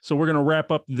episode. So we're going to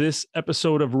wrap up this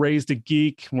episode of Raised a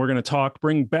Geek. We're going to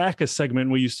bring back a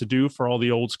segment we used to do for all the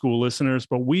old school listeners,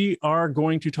 but we are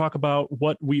going to talk about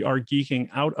what we are geeking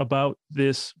out about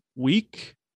this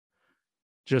week.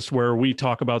 Just where we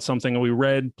talk about something we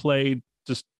read, played,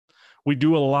 we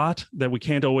do a lot that we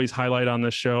can't always highlight on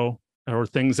this show, or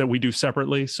things that we do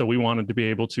separately. So we wanted to be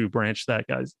able to branch that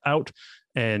guys out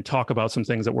and talk about some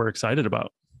things that we're excited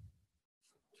about.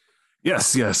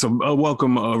 Yes. So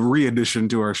welcome, a re-addition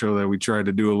to our show that we tried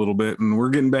to do a little bit, and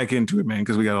we're getting back into it, man,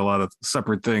 because we got a lot of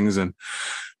separate things, and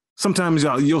sometimes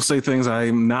you'll say things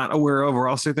I'm not aware of, or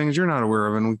I'll say things you're not aware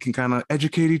of, and we can kind of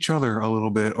educate each other a little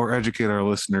bit, or educate our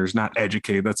listeners. Not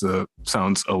educate.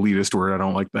 Sounds elitist word. I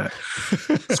don't like that.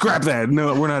 Scrap that.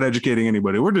 No, we're not educating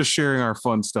anybody. We're just sharing our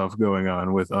fun stuff going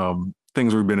on with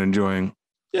things we've been enjoying.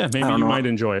 Yeah, maybe you might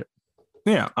enjoy it.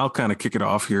 Yeah, I'll kind of kick it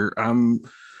off here.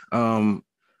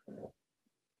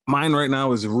 Mine right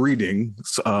now is reading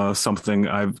something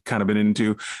I've kind of been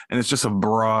into, and it's just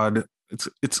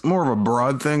it's more of a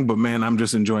broad thing, but man, I'm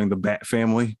just enjoying the Bat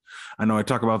Family. I know I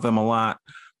talk about them a lot,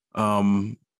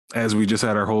 as we just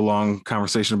had our whole long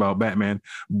conversation about Batman,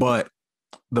 but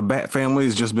the Bat Family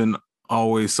has just been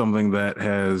always something that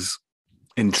has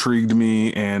intrigued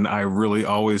me, and I really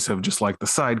always have just liked the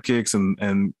sidekicks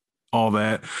and all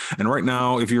that. And right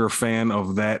now, if you're a fan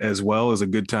of that as well, is a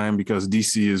good time, because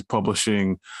DC is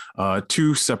publishing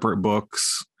 2 separate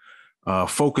books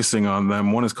focusing on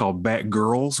them. One is called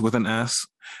Batgirls with an S,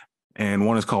 and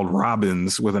one is called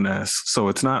Robins with an S. So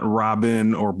it's not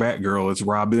Robin or Batgirl, it's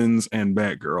Robins and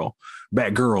Batgirls.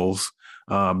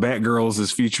 Batgirls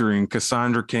is featuring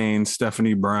Cassandra Cain,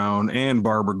 Stephanie Brown, and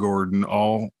Barbara Gordon.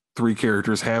 All 3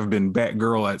 characters have been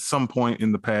Batgirl at some point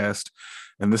in the past,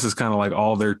 and this is kind of like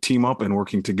all their team up and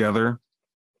working together.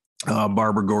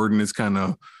 Barbara Gordon is kind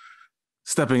of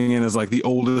stepping in as like the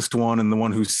oldest one and the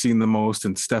one who's seen the most,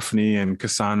 and Stephanie and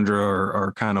Cassandra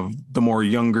are kind of the more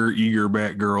younger, eager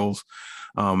Batgirls,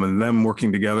 and them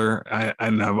working together.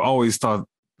 I've always thought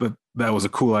that was a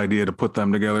cool idea to put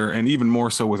them together, and even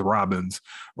more so with Robins.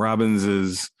 Robins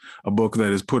is a book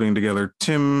that is putting together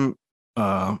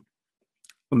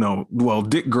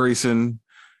Dick Grayson,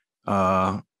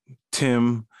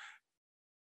 Tim,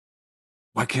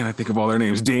 why can't I think of all their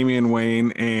names? Damian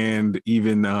Wayne and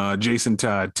even Jason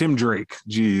Todd, Tim Drake.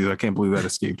 Geez, I can't believe that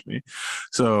escaped me.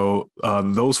 So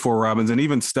those four Robins, and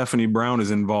even Stephanie Brown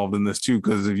is involved in this too,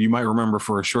 because if you might remember,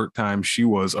 for a short time, she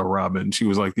was a Robin. She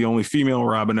was like the only female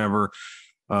Robin ever,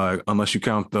 unless you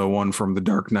count the one from The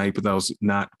Dark Knight, but that was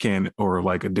not canon or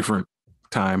like a different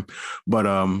time.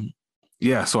 But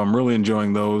yeah, so I'm really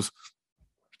enjoying those.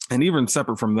 And even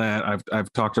separate from that,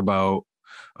 I've talked about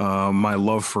my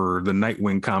love for the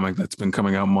Nightwing comic that's been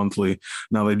coming out monthly.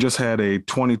 Now they just had a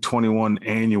 2021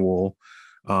 annual,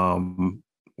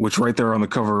 which right there on the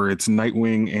cover, it's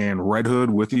Nightwing and Red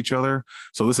Hood with each other.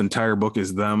 So this entire book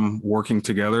is them working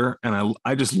together. And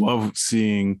I just love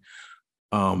seeing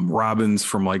Robins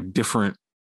from like different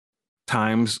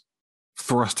times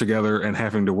thrust together and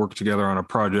having to work together on a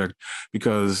project,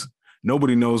 because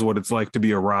nobody knows what it's like to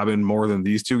be a Robin more than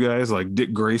these two guys. Like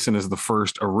Dick Grayson is the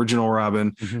first original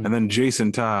Robin, and then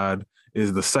Jason Todd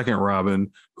is the second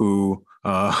Robin, who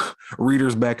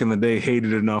readers back in the day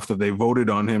hated enough that they voted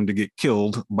on him to get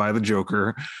killed by the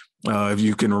Joker. If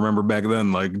you can remember back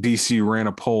then, like DC ran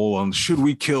a poll on should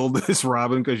we kill this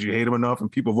Robin because you hate him enough,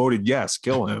 and people voted yes,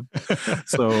 kill him.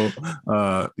 So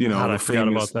you know,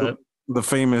 the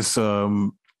famous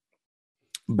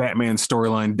Batman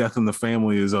storyline Death in the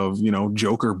Family is of, you know,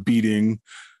 Joker beating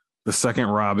the second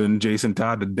Robin, Jason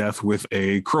Todd, to death with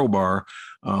a crowbar.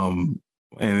 And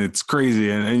it's crazy.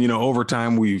 And you know, over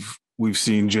time we've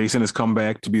seen Jason has come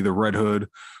back to be the Red Hood,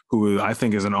 who I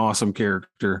think is an awesome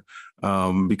character,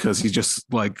 because he's just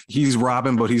like, he's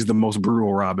Robin, but he's the most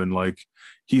brutal Robin. Like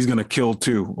he's going to kill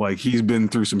too. Like he's been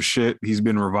through some shit. He's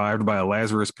been revived by a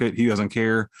Lazarus pit. He doesn't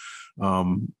care.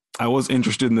 I was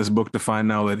interested in this book to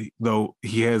find out that though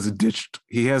he has ditched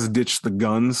the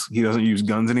guns. He doesn't use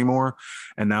guns anymore,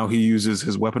 and now he uses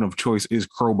his weapon of choice is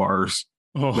crowbars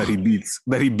that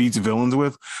he beats villains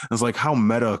with. And it's like, how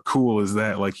meta cool is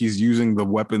that? Like he's using the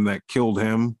weapon that killed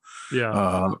him,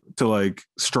 to like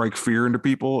strike fear into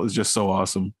people. Is just so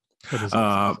awesome.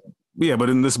 Yeah, but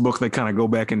in this book they kind of go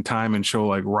back in time and show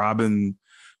like Robin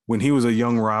when he was a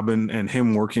young Robin and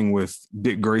him working with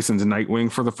Dick Grayson's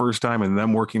Nightwing for the first time, and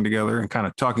them working together and kind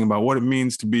of talking about what it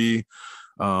means to be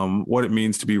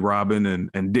Robin,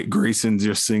 and Dick Grayson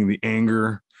just seeing the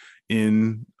anger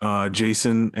in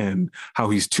Jason and how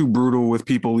he's too brutal with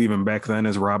people. Even back then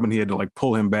as Robin, he had to like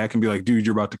pull him back and be like, dude,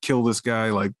 you're about to kill this guy,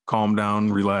 like calm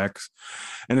down, relax.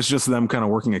 And it's just them kind of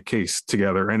working a case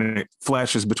together, and it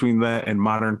flashes between that and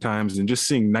modern times, and just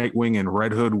seeing Nightwing and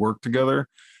Red Hood work together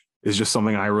is just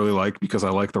something I really like, because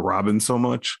I like the Robin so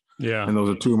much. Yeah. And those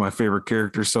are two of my favorite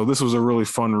characters. So this was a really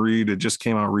fun read. It just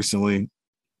came out recently.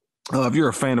 If you're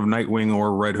a fan of Nightwing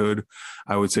or Red Hood,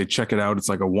 I would say check it out. It's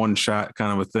like a one shot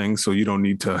kind of a thing. So you don't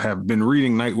need to have been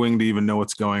reading Nightwing to even know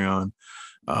what's going on.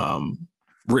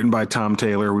 Written by Tom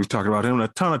Taylor. We've talked about him a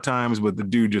ton of times, but the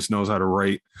dude just knows how to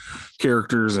write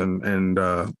characters, and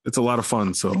it's a lot of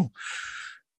fun. So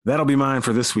that'll be mine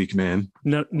for this week, man.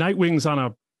 No, Nightwing's on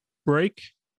a break.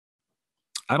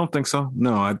 I don't think so.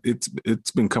 No,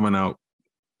 it's been coming out.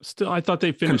 Still, I thought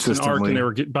they finished an arc and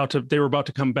they were about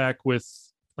to come back with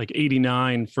like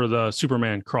 89 for the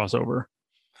Superman crossover.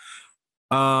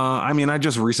 I mean, I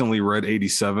just recently read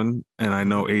 87, and I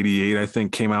know 88 I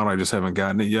think came out. I just haven't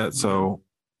gotten it yet, so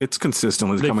it's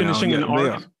consistently coming out. An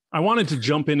arc? I wanted to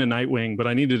jump into Nightwing, but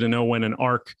I needed to know when an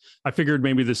arc. I figured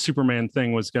maybe the Superman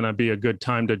thing was going to be a good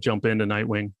time to jump into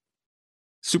Nightwing.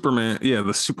 Superman, yeah,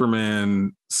 the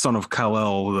Superman son of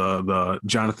Kal-El, the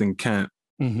Jonathan Kent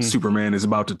Superman is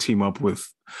about to team up with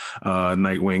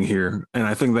Nightwing here, and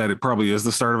I think that it probably is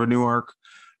the start of a new arc.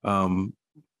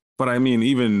 But I mean,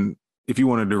 even if you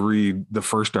wanted to read the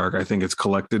first arc, I think it's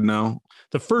collected now.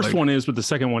 The first one is, but the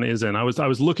second one isn't. I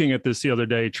was looking at this the other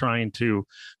day trying to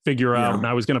figure out, and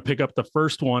I was going to pick up the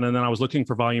first one, and then I was looking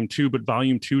for volume 2, but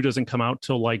volume 2 doesn't come out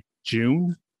till like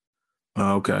June.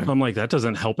 Okay. So I'm like, that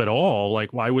doesn't help at all.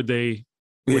 Like, why would they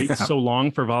wait so long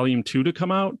for volume 2 to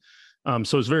come out?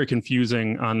 So it's very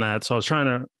confusing on that. So I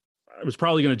was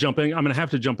probably going to jump in. I'm going to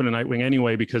have to jump into Nightwing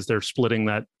anyway, because they're splitting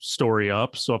that story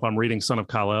up. So if I'm reading Son of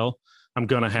Kal-El, I'm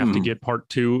going to have to get part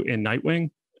 2 in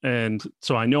Nightwing. And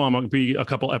so I know I'm going to be a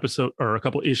couple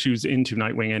issues into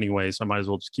Nightwing anyway. So I might as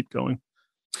well just keep going.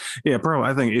 Yeah, probably.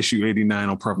 I think issue 89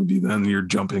 will probably be then your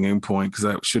jumping in point, because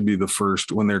that should be the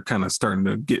first when they're kind of starting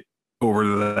to get over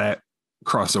to that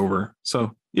crossover.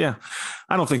 So yeah,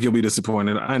 I don't think you'll be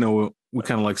disappointed. I know we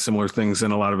kind of like similar things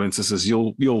in a lot of instances.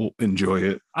 You'll enjoy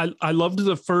it. I loved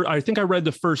the first. I think I read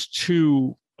the first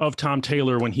 2 of Tom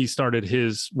Taylor when he started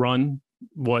his run,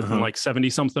 in like 70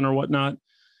 something or whatnot.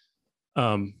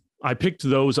 I picked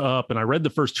those up and I read the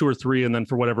first 2 or 3, and then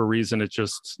for whatever reason, it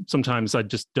just sometimes I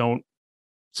just don't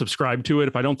subscribe to it.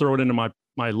 If I don't throw it into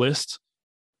my list,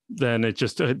 then it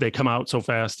just they come out so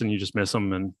fast and you just miss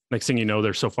them. And next thing you know,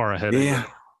 they're so far ahead. Yeah,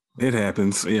 it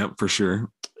happens. Yeah, for sure.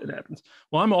 It happens.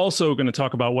 Well, I'm also going to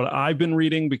talk about what I've been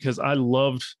reading because I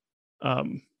loved.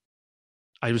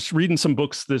 I was reading some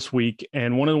books this week,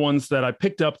 and one of the ones that I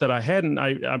picked up that I hadn't,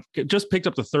 I just picked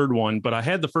up the third one, but I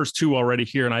had the first two already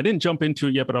here, and I didn't jump into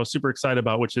it yet, but I was super excited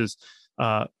about, which is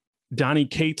Donny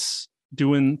Cates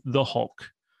doing The Hulk.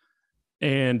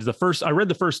 And I read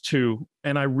the first two,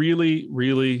 and I really,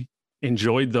 really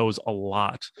enjoyed those a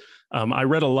lot. I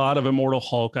read a lot of Immortal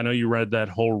Hulk. I know you read that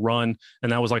whole run,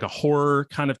 and that was like a horror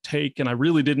kind of take, and I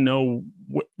really didn't know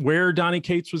where Donny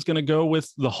Cates was going to go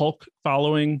with the Hulk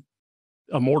following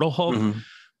Immortal Hulk,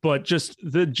 but just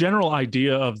the general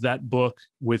idea of that book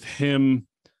with him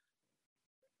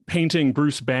painting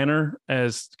Bruce Banner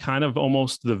as kind of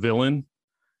almost the villain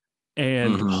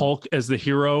and Hulk as the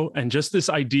hero, and just this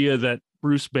idea that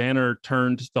Bruce Banner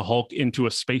turned the Hulk into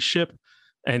a spaceship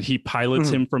and he pilots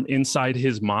him from inside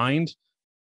his mind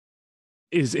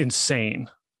is insane.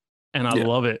 And I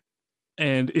love it.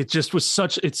 And it just was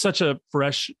it's such a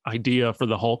fresh idea for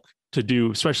the Hulk to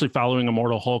do, especially following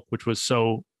Immortal Hulk, which was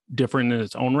so different in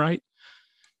its own right.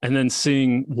 And then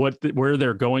seeing where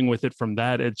they're going with it from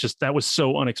that, that was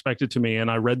so unexpected to me. And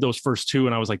I read those first two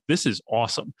and I was like, this is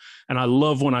awesome. And I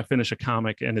love when I finish a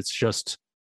comic and it's just,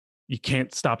 you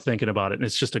can't stop thinking about it. And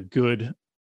it's just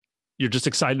you're just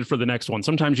excited for the next one.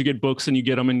 Sometimes you get books and you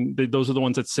get them and those are the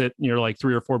ones that sit and you're like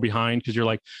 3 or 4 behind because you're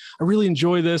like, I really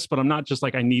enjoy this, but I'm not just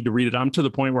like, I need to read it. I'm to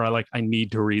the point where I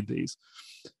need to read these.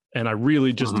 And I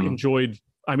really just enjoyed,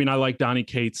 I like Donny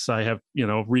Cates. I have,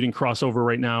 reading Crossover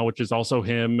right now, which is also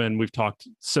him. And we've talked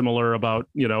similar about,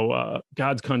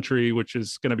 God's Country, which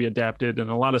is going to be adapted, and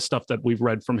a lot of stuff that we've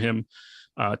read from him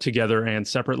together and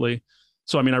separately.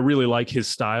 So, I really like his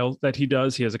style that he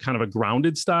does. He has a kind of a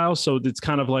grounded style. So it's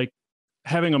kind of like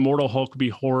having Immortal Hulk be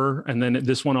horror, and then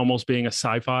this one almost being a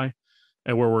sci-fi,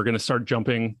 and where we're going to start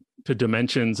jumping to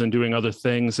dimensions and doing other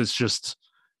things.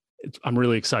 I'm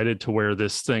really excited to where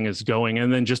this thing is going.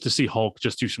 And then just to see Hulk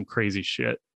just do some crazy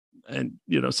shit. And,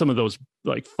 some of those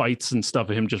like fights and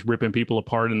stuff of him just ripping people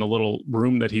apart in the little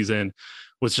room that he's in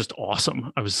was just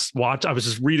awesome. I was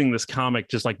just reading this comic,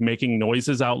 just like making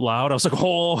noises out loud. I was like,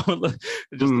 oh,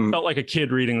 it just felt like a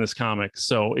kid reading this comic.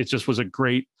 So it just was a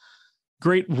great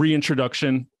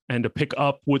reintroduction, and to pick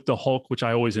up with the Hulk, which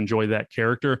I always enjoy that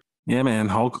character. Yeah, man.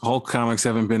 Hulk comics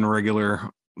haven't been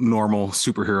regular normal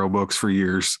superhero books for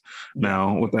years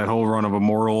now, with that whole run of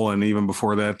Immortal, and even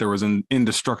before that there was an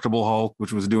Indestructible Hulk,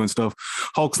 which was doing stuff.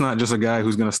 Hulk's not just a guy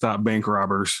who's going to stop bank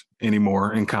robbers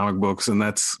anymore in comic books, and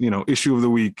that's issue of the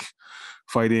week,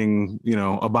 fighting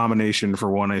Abomination for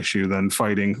one issue, then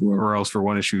fighting whoever else for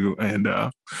one issue. And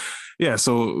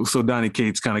so Donny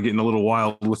Cates kind of getting a little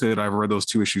wild with it. I've read those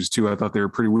 2 issues too. I thought they were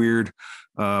pretty weird,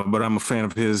 but I'm a fan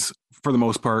of his for the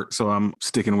most part, so I'm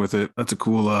sticking with it. That's a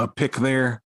cool pick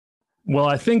there. Well,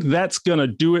 I think that's going to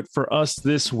do it for us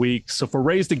this week. So for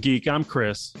Raised a Geek, I'm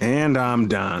Chris. And I'm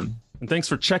Don. And thanks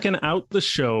for checking out the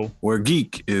show, where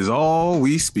geek is all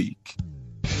we speak.